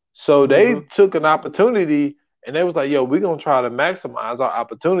 So they Mm-hmm. took an opportunity and they was like, yo, we're gonna try to maximize our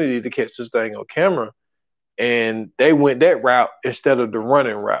opportunity to catch this thing on camera. And they went that route instead of the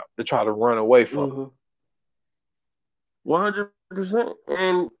running route to try to run away from it. Mm-hmm. 100%.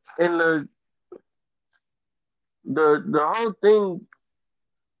 And the whole thing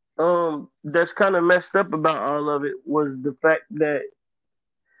that's kind of messed up about all of it was the fact that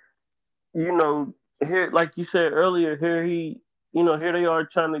you know here like you said earlier here here they are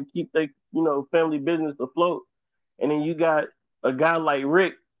trying to keep their family business afloat, and then you got a guy like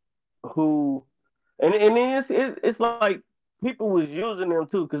Rick who and then it's like people was using them too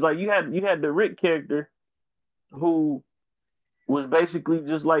because like you had the Rick character who was basically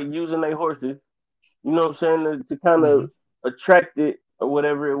just like using their horses, you know what I'm saying, to kind of Mm-hmm. attract it or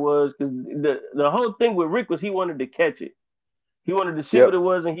whatever it was because the whole thing with Rick was he wanted to catch it. He wanted to see what Yep. it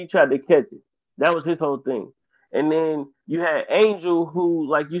was and he tried to catch it. That was his whole thing. And then you had Angel, who,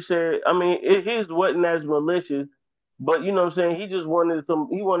 like you said, I mean, his wasn't as malicious, but you know what I'm saying. He just wanted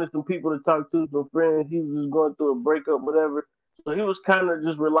some people to talk to, some friends. He was just going through a breakup, whatever. So he was kind of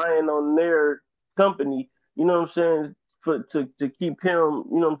just relying on their company. You know what I'm saying, to keep him.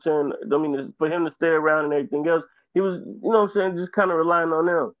 You know what I'm saying. I mean, for him to stay around and everything else. He was, you know what I'm saying, just kind of relying on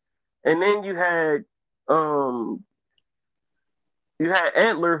them. And then um you had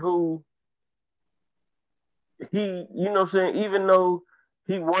Antler who you know what I'm saying, even though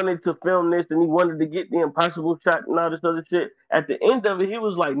he wanted to film this and he wanted to get the impossible shot and all this other shit, at the end of it, he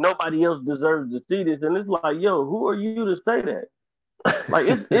was like, nobody else deserves to see this. And it's like, yo, who are you to say that? Like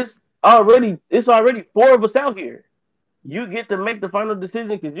it's already four of us out here. You get to make the final decision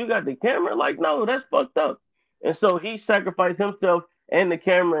because you got the camera. Like, no, that's fucked up. And so he sacrificed himself and the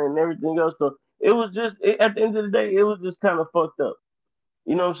camera and everything else. So at the end of the day, it was just kind of fucked up.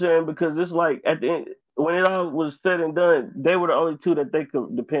 You know what I'm saying? Because it's like at the end, when it all was said and done, they were the only two that they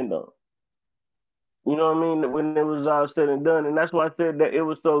could depend on. You know what I mean? When it was all said and done, and that's why I said that it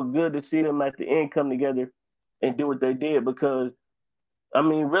was so good to see them at the end come together and do what they did. Because I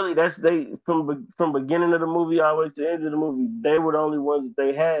mean, really, that's they from beginning of the movie all the way to the end of the movie, they were the only ones that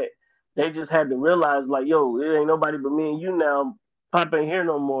they had. They just had to realize, like, yo, it ain't nobody but me and you now. Pop ain't here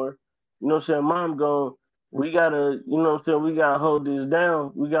no more. You know what I'm saying? Mom gone. We gotta, you know what I'm saying? We gotta hold this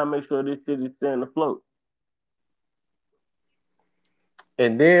down. We gotta make sure this shit is staying afloat.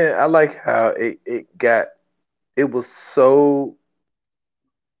 And then I like how it was so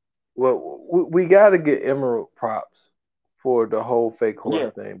well. We got to get Emerald props for the whole fake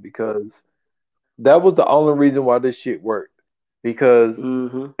horse Yeah. thing because that was the only reason why this shit worked. Because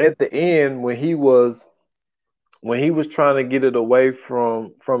Mm-hmm. at the end, when he was trying to get it away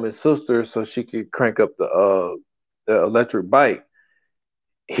from his sister so she could crank up the electric bike,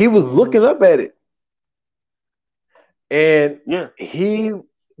 he was Mm-hmm. looking up at it, and Yeah. he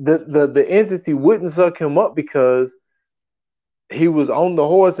the entity wouldn't suck him up because he was on the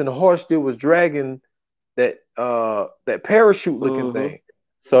horse and the horse still was dragging that parachute looking Mm-hmm. thing.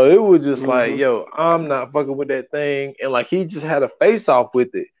 So it was just like, Mm-hmm. yo, I'm not fucking with that thing, and like he just had a face off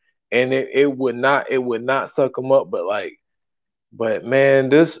with it, and it would not suck him up, but man,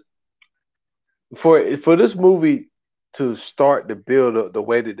 this for this movie to start the build up the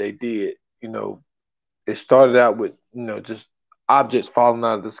way that they did, it started out with just objects falling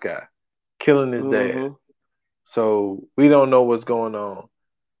out of the sky, killing his dad. Mm-hmm. So we don't know what's going on.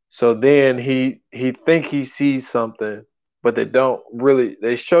 So then he think he sees something, but they don't really.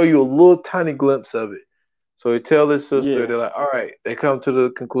 They show you a little tiny glimpse of it. So he tell his sister, Yeah. they're like, all right. They come to the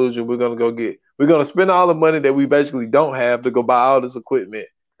conclusion we're gonna spend all the money that we basically don't have to go buy all this equipment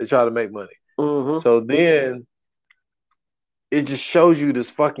to try to make money. Mm-hmm. So then it just shows you this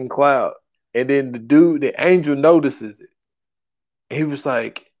fucking cloud, and then the angel notices it. He was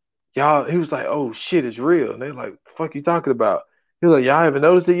like, y'all. He was like, oh shit, it's real. And they're like, the fuck you talking about? He was like, y'all haven't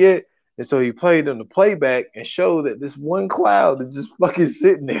noticed it yet. And so he played them the playback and showed that this one cloud is just fucking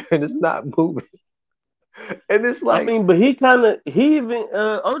sitting there and it's not moving. And it's I like, mean, but he even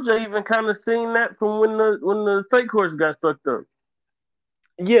OJ even kind of seen that from when the fake horse got sucked up.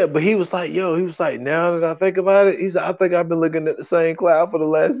 yeah, but he was like, yo, he was like, now that I think about it, he's like, I think I've been looking at the same cloud for the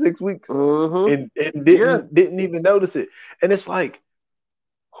last 6 weeks Mm-hmm. and Yeah. didn't even notice it. And it's like,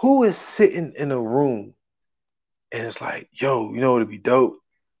 who is sitting in a room and it's like, yo, you know what'd be dope?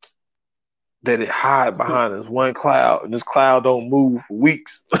 That it hide behind this one cloud and this cloud don't move for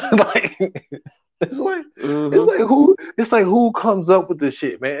weeks. like it's like it's Mm-hmm. like who it's like who comes up with this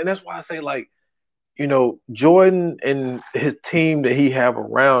shit, man? And that's why I say like, Jordan and his team that he have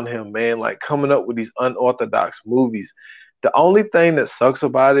around him, man, like coming up with these unorthodox movies. The only thing that sucks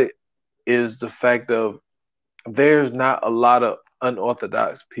about it is the fact of there's not a lot of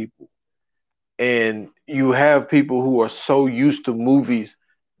unorthodox people. And you have people who are so used to movies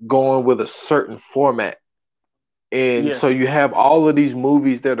going with a certain format. And Yeah. so you have all of these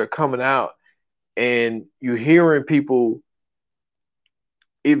movies that are coming out, and you're hearing people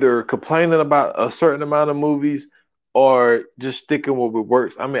either complaining about a certain amount of movies or just sticking with what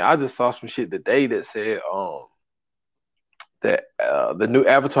works. I mean, I just saw some shit today that said that the new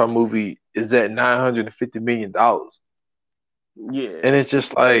Avatar movie is at $950 million, Yeah. and it's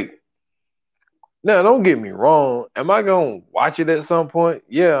just like, now don't get me wrong. Am I gonna watch it at some point?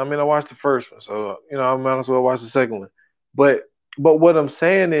 Yeah, I mean, I watched the first one, so I might as well watch the second one. But but what I'm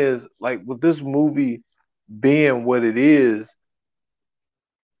saying is, like, with this movie being what it is,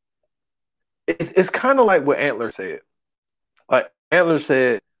 it's kind of like what Antler said. Like Antler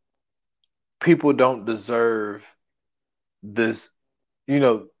said, people don't deserve this,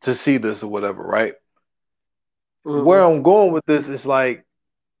 to see this or whatever, right? Where Mm-hmm. I'm going with this is like,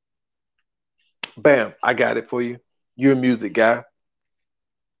 bam, I got it for you. You're a music guy.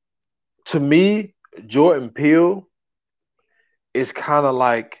 To me, Jordan Peele is kind of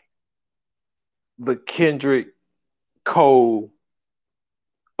like the Kendrick Cole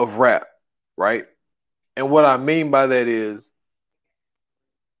of rap, right? And what I mean by that is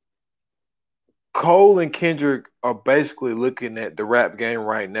Cole and Kendrick are basically looking at the rap game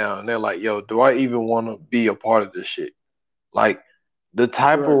right now and they're like, yo, do I even want to be a part of this shit? Like the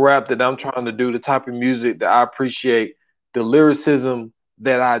type of Right. rap that I'm trying to do, the type of music that I appreciate, the lyricism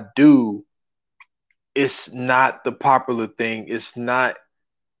that I do, it's not the popular thing. It's not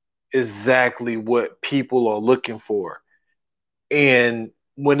exactly what people are looking for. And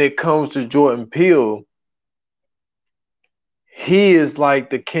when it comes to Jordan Peele, he is like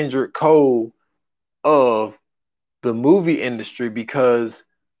the Kendrick Cole of the movie industry because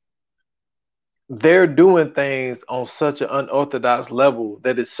they're doing things on such an unorthodox level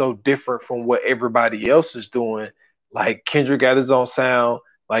that it's so different from what everybody else is doing. Like Kendrick got his own sound,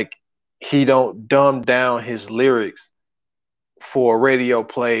 like he don't dumb down his lyrics for a radio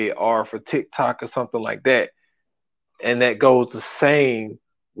play or for TikTok or something like that. And that goes the same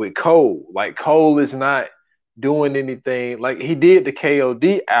with Cole. Like Cole is not doing anything. Like he did the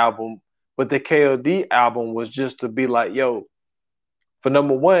KOD album, but the KOD album was just to be like, yo, for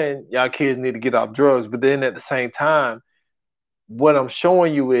number one, y'all kids need to get off drugs. But then at the same time, what I'm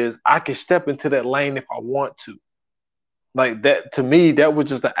showing you is I can step into that lane if I want to. Like that to me, that was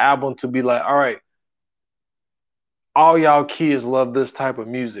just the album to be like, all right, all y'all kids love this type of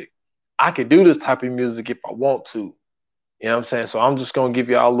music. I can do this type of music if I want to. You know what I'm saying? So I'm just gonna give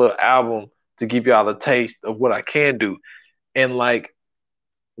y'all a little album to give y'all a taste of what I can do. And like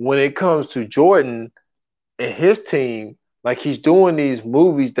when it comes to Jordan and his team, like he's doing these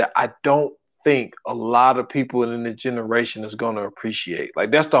movies that I don't think a lot of people in this generation is gonna appreciate.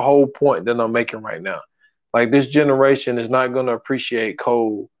 Like that's the whole point that I'm making right now. Like this generation is not gonna appreciate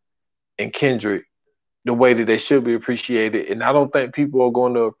Cole and Kendrick the way that they should be appreciated. And I don't think people are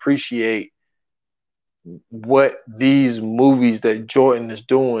going to appreciate what these movies that Jordan is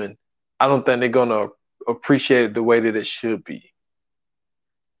doing. I don't think they're going to appreciate it the way that it should be.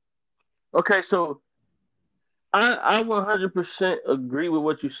 Okay, so I 100% agree with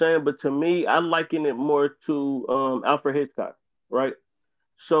what you're saying, but to me, I liken it more to Alfred Hitchcock, right?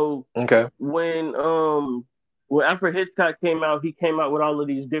 So Okay. when um when Alfred Hitchcock came out, he came out with all of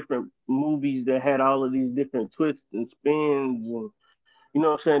these different movies that had all of these different twists and spins and you know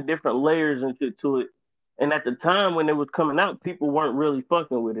what I'm saying, different layers and shit to it. And at the time when it was coming out, people weren't really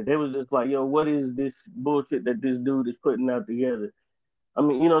fucking with it. They was just like, yo, what is this bullshit that this dude is putting out together? I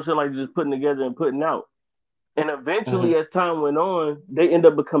mean, you know what I'm saying, like just putting together and putting out. And Mm-hmm. eventually, as time went on, they end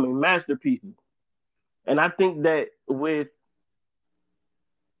up becoming masterpieces. And I think that with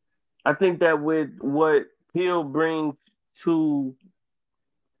what Peele brings to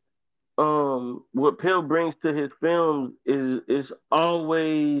what Peele brings to his films is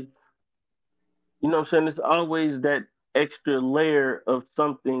always, you know what I'm saying, it's always that extra layer of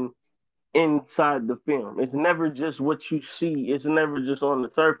something inside the film. It's never just what you see. It's never just on the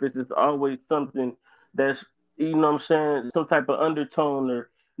surface. It's always something that's, you know what I'm saying, some type of undertone or,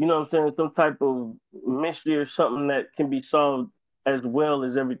 you know what I'm saying, some type of mystery or something that can be solved as well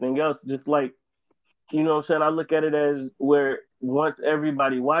as everything else. Just like, you know what I'm saying, I look at it as where once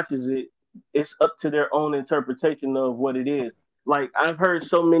everybody watches it, it's up to their own interpretation of what it is. Like I've heard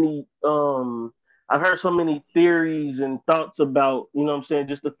so many theories and thoughts about, you know what I'm saying,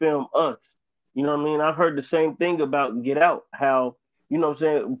 just the film Us. You know what I mean? I've heard the same thing about Get Out, how, you know what I'm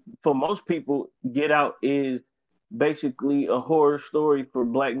saying, for most people, Get Out is basically a horror story for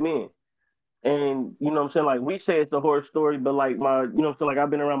black men. And you know what I'm saying? Like we say it's a horror story, but like my you know what I'm saying, like I've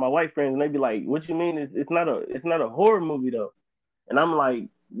been around my white friends and they be like, what you mean it's not a horror movie though? And I'm like,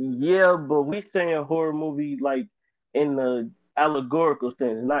 yeah, but we saying horror movie like in the allegorical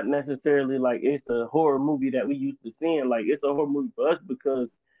sense, not necessarily like it's a horror movie that we used to seeing. Like it's a horror movie for us because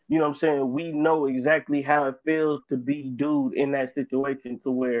you know what I'm saying, we know exactly how it feels to be dude in that situation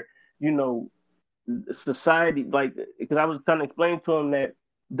to where, you know, society, like, because I was trying to explain to him that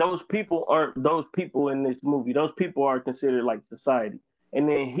those people aren't those people in this movie. Those people are considered like society, and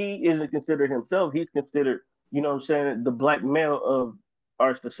then he isn't considered himself. He's considered, you know what I'm saying, the black male of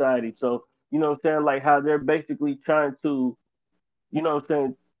our society. So you know what I'm saying, like how they're basically trying to, you know what I'm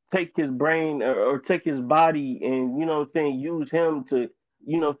saying, take his brain or take his body and, you know what I'm saying, use him to,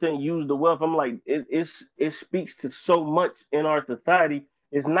 you know what I'm saying, use the wealth. I'm like, it speaks to so much in our society.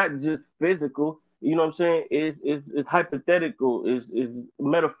 It's not just physical, you know what I'm saying? It's hypothetical, it's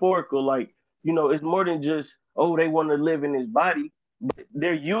metaphorical, like, you know, it's more than just, oh, they want to live in his body.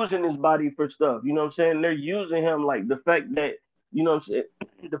 They're using his body for stuff, you know what I'm saying? They're using him, like the fact that, you know what I'm saying,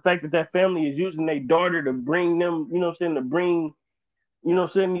 the fact that that family is using their daughter to bring them, you know what I'm saying, to bring, you know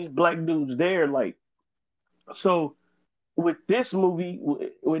what I'm saying, these black dudes there. Like, so with this movie,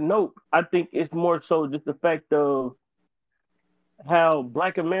 with Nope, I think it's more so just the fact of how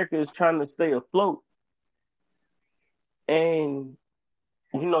Black America is trying to stay afloat. And,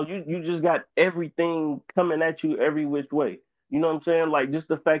 you know, you just got everything coming at you every which way. You know what I'm saying? Like, just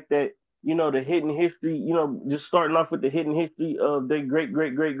the fact that, you know, the hidden history, you know, just starting off with the hidden history of their great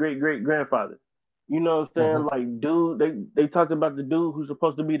grandfather. You know what I'm saying? Mm-hmm. Like, dude, they talked about the dude who's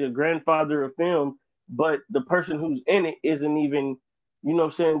supposed to be the grandfather of film, but the person who's in it isn't even, you know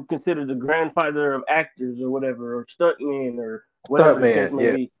what I'm saying, considered the grandfather of actors or whatever, or stuntmen or whatever the case Stuntman, may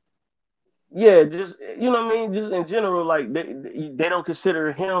yeah. be. Yeah, just, you know what I mean, just in general, like they don't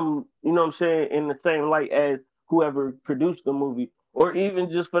consider him, you know what I'm saying, in the same light as whoever produced the movie, or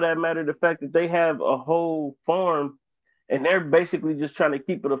even just for that matter, the fact that they have a whole farm and they're basically just trying to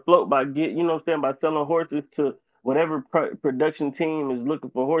keep it afloat by you know what I'm saying, by selling horses to whatever production team is looking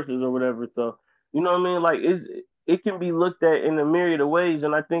for horses or whatever. So you know what I mean, like it can be looked at in a myriad of ways,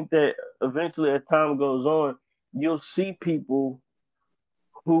 and I think that eventually, as time goes on, you'll see people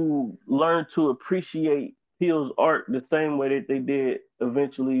who learn to appreciate Peele's art the same way that they did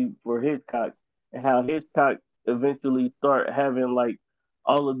eventually for Hitchcock, and how Hitchcock eventually start having like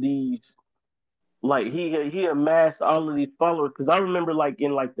all of these, like he amassed all of these followers. Because I remember like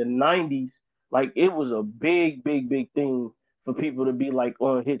in like the '90s, like it was a big thing for people to be like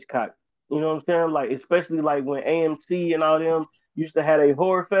on Hitchcock. You know what I'm saying? Like especially like when AMC and all them used to have a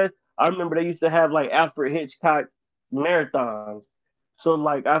horror fest. I remember they used to have like Alfred Hitchcock marathons. So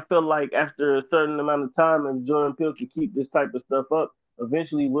like I feel like after a certain amount of time, if Jordan Peele could keep this type of stuff up,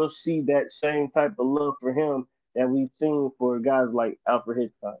 eventually we'll see that same type of love for him that we've seen for guys like Alfred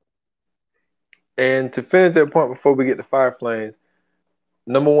Hitchcock. And to finish that point before we get to Fire Flames,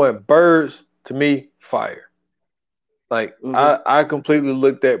 number one, Birds to me, fire. Like Hmm. I completely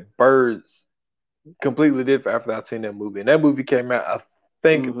looked at Birds completely different after I seen that movie. And that movie came out, I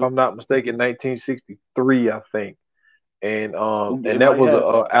think, if Hmm. I'm not mistaken, 1963, I think. And It that might was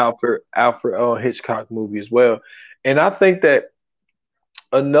a, have. Alfred Hitchcock movie as well. And I think that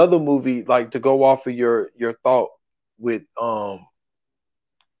another movie, like to go off of your thought with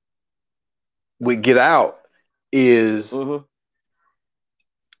Get Out, is Hmm.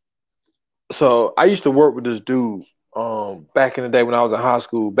 so I used to work with this dude back in the day when I was in high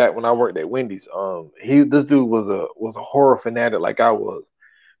school, back when I worked at Wendy's. This dude was a horror fanatic like I was.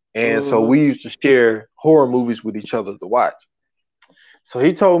 And so Hmm. we used to share horror movies with each other to watch. So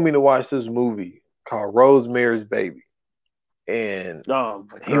he told me to watch this movie called Rosemary's Baby. And Oh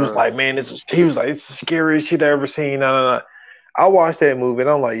my he was god. like, man, he was like, it's the scariest shit I ever seen. Nah, nah, nah. I watched that movie and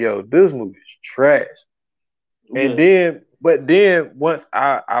I'm like, yo, this movie is trash. And Yeah. then once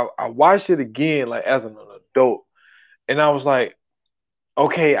I watched it again, like as an adult, and I was like,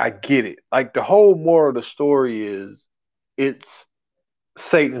 okay, I get it. Like the whole moral of the story is it's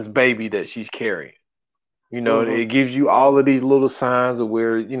Satan's baby that she's carrying. You know, Hmm. it gives you all of these little signs of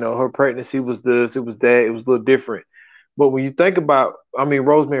where, her pregnancy was this, it was that, it was a little different. But when you think about, I mean,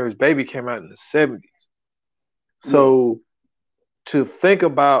 Rosemary's Baby came out in the 70s. Yeah. So to think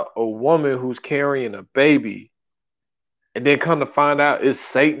about a woman who's carrying a baby and then come to find out it's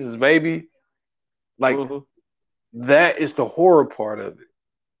Satan's baby, like Hmm. that is the horror part of it.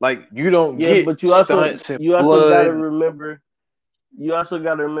 Like you don't Yeah, get but stunts and you also gotta blood. remember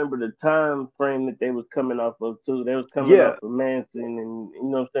the time frame that they was coming off of too. They was coming Yeah, off of Manson and you know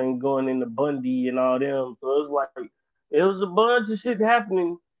what I'm saying, going into Bundy and all them. So it was like it was a bunch of shit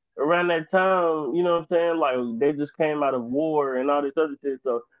happening around that time, you know what I'm saying? Like they just came out of war and all this other shit.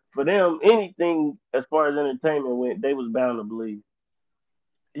 So for them, anything as far as entertainment went, they was bound to believe.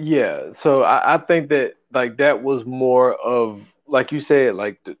 yeah. So I think that like that was more of like you said,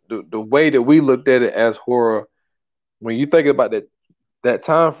 like the way that we looked at it as horror. When you think about that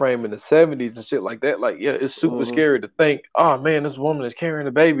time frame in the 70s and shit like that, like yeah, it's super Mhm. scary to think, oh man, this woman is carrying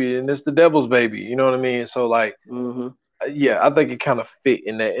a baby and it's the devil's baby. You know what I mean? So like, Mhm. yeah, I think it kind of fit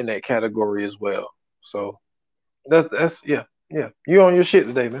in that category as well. So that's yeah, yeah. You on your shit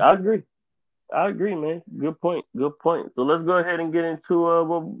today, man. I agree. I agree, man. Good point. Good point. So let's go ahead and get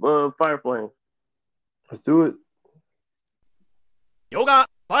into Fire Flame. Let's do it. Yoga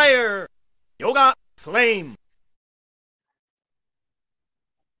fire! Yoga flame!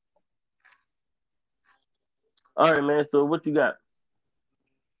 All right, man. So what you got?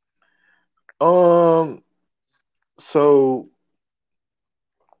 Um, so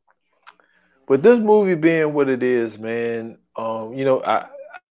with this movie being what it is, man, I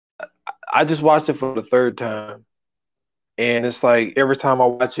just watched it for the third time, and it's like every time I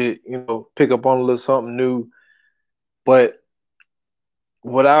watch it, pick up on a little something new. But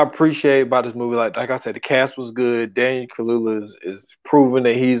what I appreciate about this movie, like I said, the cast was good. Daniel Kaluuya is proving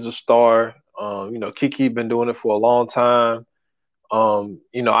that he's a star. Kiki been doing it for a long time.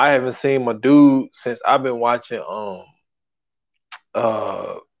 I haven't seen my dude since I've been watching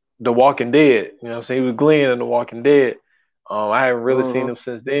uh The Walking Dead. You know what I'm saying? He was Glenn in The Walking Dead. I haven't really seen Mhm. him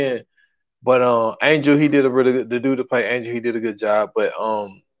since then. But Angel, he did a really good. The dude to play Angel, he did a good job. But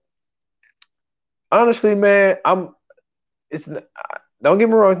honestly, man, it's don't get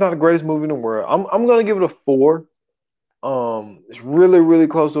me wrong, it's not the greatest movie in the world. I'm gonna give it a 4. It's really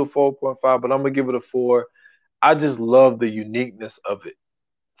close to a 4.5, but I'm gonna give it a 4. I just love the uniqueness of it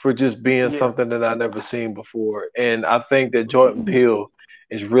for just being Yeah. something that I never seen before, and I think that Jordan Peele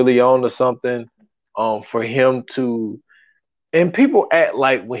is really on to something. For him to, and people act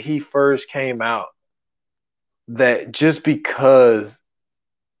like when he first came out that just because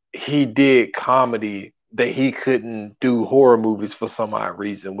he did comedy that he couldn't do horror movies for some odd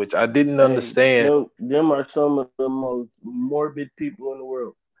reason, which I didn't Hey, understand. them are some of the most morbid people in the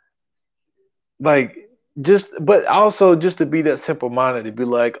world. Like just but also just to be that simple minded to be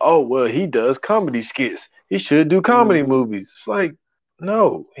like, oh well, he does comedy skits. He should do comedy Mm-hmm. movies. It's like,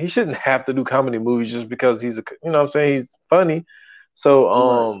 no, he shouldn't have to do comedy movies just because he's a you know what I'm saying, he's funny. So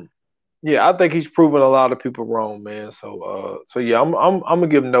Right. yeah, I think he's proven a lot of people wrong, man. So so yeah, I'm gonna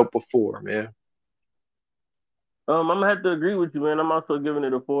give Nope a 4, man. I'm gonna have to agree with you, man. I'm also giving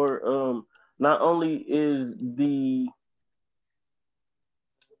it a 4. Not only is the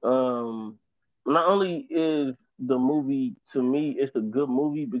um, not only is the movie to me, it's a good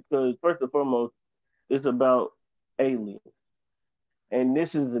movie because first and foremost, it's about aliens, and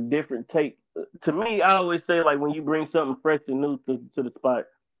this is a different take. To me, I always say like when you bring something fresh and new to the spot,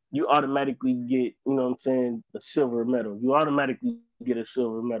 you automatically get, you know what I'm saying, a silver medal. You automatically get a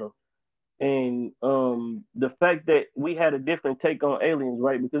silver medal. And the fact that we had a different take on aliens,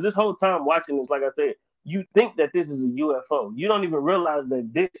 right? Because this whole time watching this, like I said, you think that this is a UFO. You don't even realize that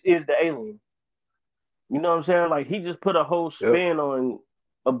this is the alien. You know what I'm saying? Like he just put a whole Yep. spin on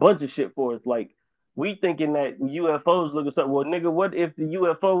a bunch of shit for us. Like we thinking that UFOs look at something. Well, nigga, what if the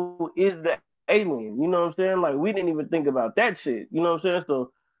UFO is the alien? You know what I'm saying? Like we didn't even think about that shit. You know what I'm saying?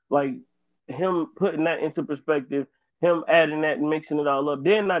 So like him putting that into perspective, him adding that and mixing it all up.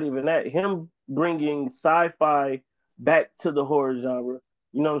 Then not even that, him bringing sci-fi back to the horror genre.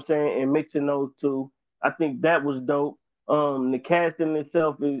 You know what I'm saying? And mixing those two. I think that was dope. The casting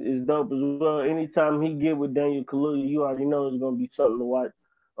itself is dope as well. Anytime he get with Daniel Kaluuya, you already know it's gonna be something to watch.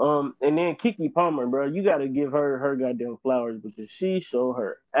 And then Kiki Palmer, bro, you gotta give her goddamn flowers because she showed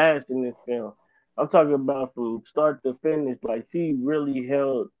her ass in this film. I'm talking about from start to finish, like she really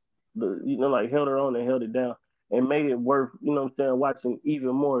held like held her own and held it down and made it worth, you know what I'm saying, watching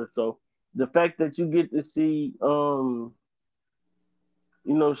even more. So the fact that you get to see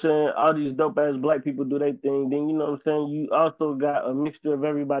you know what I'm saying, all these dope ass black people do their thing. Then you know what I'm saying, you also got a mixture of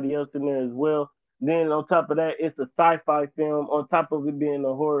everybody else in there as well. Then on top of that, it's a sci-fi film. On top of it being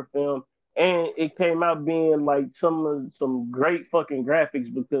a horror film, and it came out being like some great fucking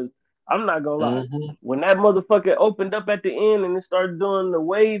graphics because I'm not gonna lie. Hmm. When that motherfucker opened up at the end and it started doing the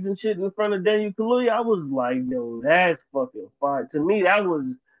waves and shit in front of Daniel Kaluuya, I was like, yo, that's fucking fire. To me, that was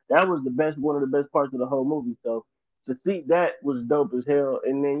the best, one of the best parts of the whole movie. So to see that was dope as hell.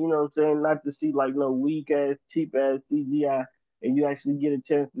 And then you know what I'm saying, not to see like no weak ass, cheap ass CGI, and you actually get a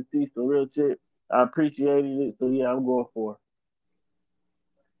chance to see some real shit. I appreciated it. So yeah, I'm going for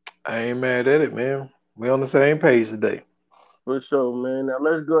I ain't mad at it, man. We on the same page today. for sure, man. Now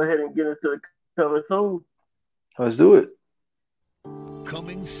let's go ahead and get into the coming soon. Let's do it.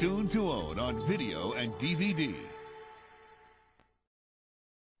 Coming soon to own on video and DVD.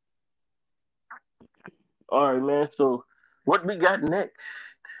 All right, man. So what we got next?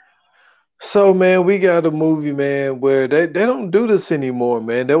 So man, we got a movie, man, where they don't do this anymore,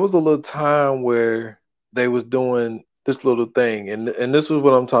 man. There was a little time where they was doing this little thing, and this was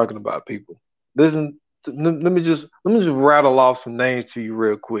what I'm talking about, people. Listen, let me just rattle off some names to you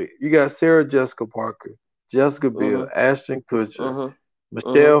real quick. You got Sarah Jessica Parker, Jessica Biel, Mhm. Ashton Kutcher, Mhm.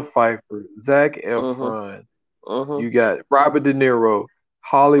 Michelle Mhm. Pfeiffer, Zac Mhm. Efron. Mhm. You got Robert De Niro,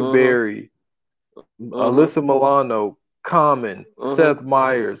 Holly Mhm. Berry, Mhm. Alyssa Milano, Common, Mhm. Seth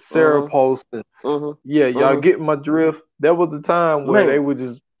Meyers, Sarah Mhm. Paulson. Mhm. Yeah, y'all Mhm. get my drift. There was a time where Man.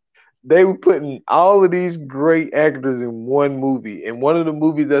 they were putting all of these great actors in one movie, and one of the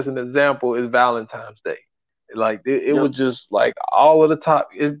movies that's an example is Valentine's Day. Like it was Yep. just like all of the top.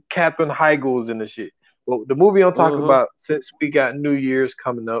 Is Katherine Heigl's in the shit. Well, the movie I'm talking Mhm. about, since we got New Year's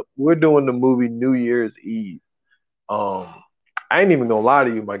coming up, we're doing the movie New Year's Eve. Um, I ain't even gonna lie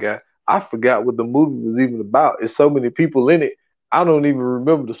to you, my guy. I forgot what the movie was even about. It's so many people in it. I don't even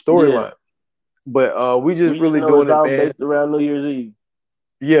remember the Yeah. storyline. But we just We just really know it's doing it, all man. based around New Year's Eve.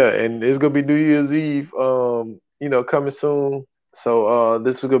 Yeah, and it's gonna be New Year's Eve, coming soon. So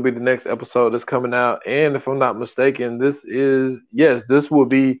this is gonna be the next episode that's coming out. And if I'm not mistaken, this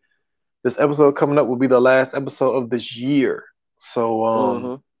episode coming up will be the last episode of this year. So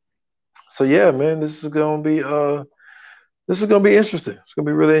Mhm. so yeah, man, this is gonna be interesting. It's gonna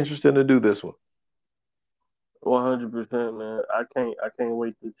be really interesting to do this one. 100%, man. I can't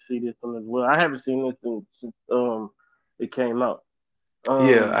wait to see this one as well. I haven't seen this since it came out. Yeah,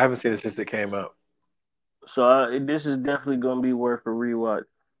 I Um, haven't seen it since it came out. so this is definitely gonna be worth a rewatch.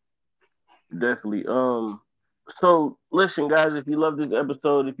 Definitely. So listen, guys, if you love this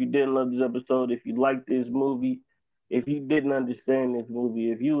episode, if you didn't love this episode, if you liked this movie, if you didn't understand this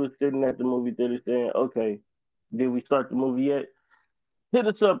movie, if you were sitting at the movie theater saying, "Okay, did we start the movie yet?" hit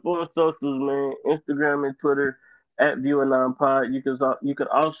us up on socials, man. Instagram and Twitter at ViewerNonPod. You could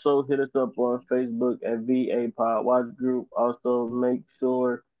also hit us up on Facebook at VA Pod Watch Group. Also, make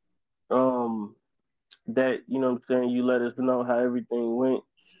sure um that what I'm saying you let us know how everything went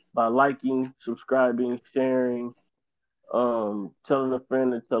by liking, subscribing, sharing, telling a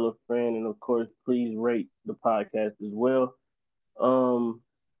friend to tell a friend, and of course, please rate the podcast as well. Um,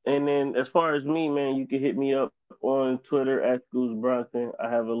 and then as far as me, man, you can hit me up on Twitter at Schools Bronson. I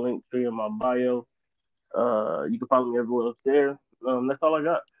have a link tree in my bio. You can follow me everywhere else there. That's all I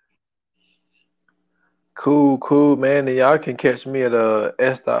got. Cool, cool, man. And y'all can catch me at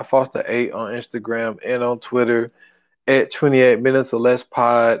S.Foster8 on Instagram and on Twitter at 28 minutes or less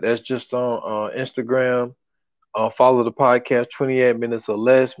pod. That's just on Instagram. Follow the podcast 28 minutes or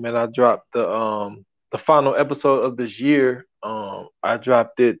less. Man, I dropped the final episode of this year. I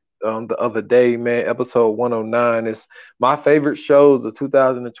dropped it the other day, man. Episode 109 is my favorite shows of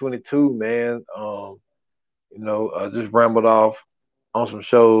 2022, man. Just rambled off on some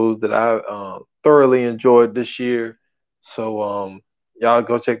shows that I thoroughly enjoyed this year. So y'all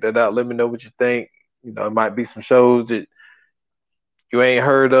go check that out. Let me know what you think. It might be some shows that you ain't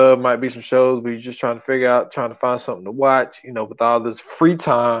heard of, might be some shows where you're just trying to figure out, trying to find something to watch. With all this free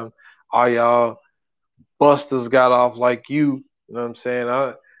time, all y'all busters got off like you. You know what I'm saying?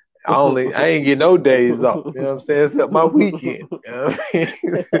 I ain't get no days off. You know what I'm saying? Except my weekend. You know what I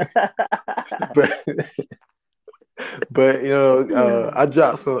mean? but I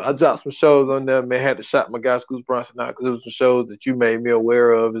dropped some shows on there. Man, had to shout my guy Scoots Bronson out because it was some shows that you made me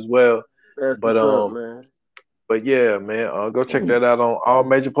aware of as well. That's But what's up, man. but yeah, man, go check that out on all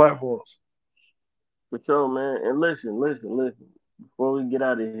major platforms. For sure, man. And listen. Before we get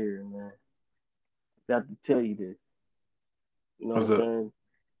out of here, man, got to tell you this. You know What's what I'm up?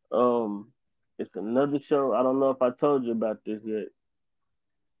 saying? It's another show. I don't know if I told you about this yet,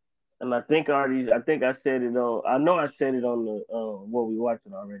 and I think I said it on. I know I said it on the what we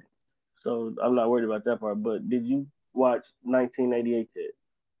watching already. So I'm not worried about that part. But did you watch 1988 yet?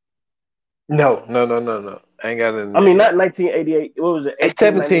 No, no, no, no, no. I ain't got it in I there mean, not yet. 1988. What was it? It's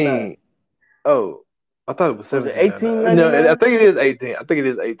 1899. 17. Oh, I thought it was Was it 17.99. No, I 1899? think it is 18. I think it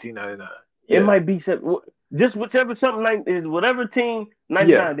is 18.99. It Yeah, might be just whichever something like is whatever team yeah.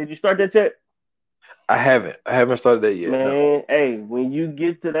 99. Did you start that yet? I haven't. I haven't started that yet. No. Man, hey, when you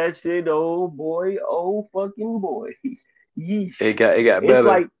get to that shit, oh boy, oh fucking boy, yeesh. It got It's better.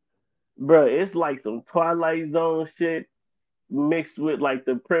 like, bruh, it's like some Twilight Zone shit mixed with like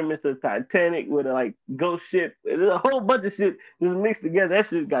the premise of Titanic with a like ghost ship. There's a whole bunch of shit just mixed together. That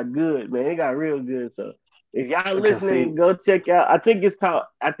shit got good, man. It got real good. So if y'all Cause listening, see, go check out. I think it's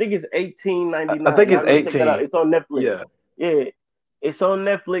eighteen ninety I nine. think it's Y'all go check that out. 18. It's on Netflix. Yeah. Yeah, it's on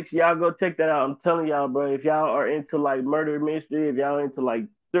Netflix. Y'all go check that out. I'm telling y'all, bro. If y'all are into like murder mystery, if y'all into like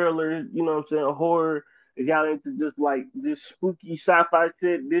thrillers, you know what I'm saying, horror. If y'all into just like this spooky sci-fi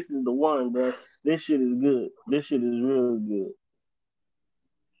shit, this is the one, bro. This shit is good. This shit is real good.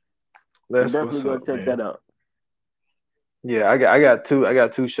 So That's definitely what's go up, check man. that out. Yeah, I got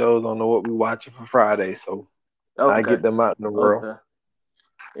two shows on the what we watching for Friday, so I Okay. get them out in the world. Okay.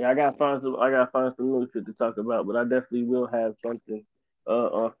 Yeah, I gotta find some new shit to talk about, but I definitely will have something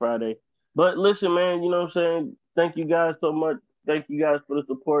on Friday. But listen, man, you know what I'm saying? Thank you guys so much. Thank you guys for the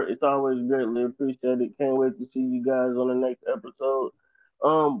support. It's always greatly appreciated. Can't wait to see you guys on the next episode.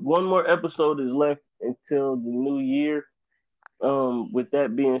 One more episode is left until the new year. With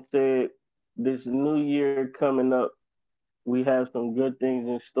that being said, this new year coming up, we have some good things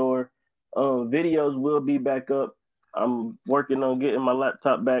in store. Videos will be back up. I'm working on getting my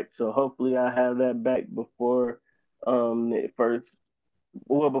laptop back, so hopefully I have that back before the first,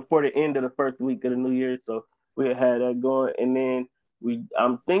 well, before the end of the first week of the new year. So we'll have that going, and then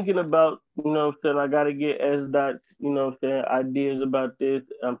I'm thinking about, what I'm saying, I gotta get S dots, what I'm saying, ideas about this.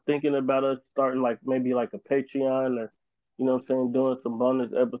 I'm thinking about us starting like maybe like a Patreon or, what I'm saying, doing some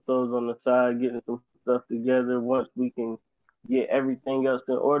bonus episodes on the side, getting some stuff together once we can get everything else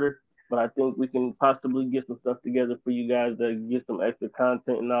in order. But I think we can possibly get some stuff together for you guys to get some extra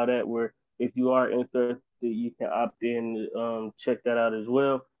content and all that. Where if you are interested, you can opt in, check that out as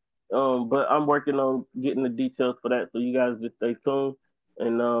well. But I'm working on getting the details for that, so you guys just stay tuned.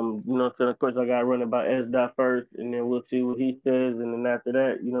 And so of course I gotta run about S dot first, and then we'll see what he says, and then after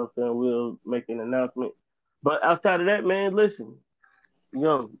that, we'll make an announcement. But outside of that, man, listen,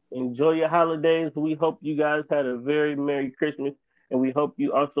 enjoy your holidays. We hope you guys had a very Merry Christmas, and we hope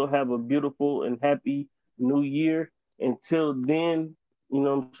you also have a beautiful and happy New Year. Until then, what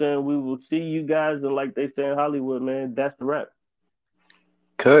I'm saying, we will see you guys, and like they say in Hollywood, man, that's the wrap.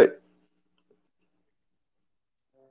 Cut.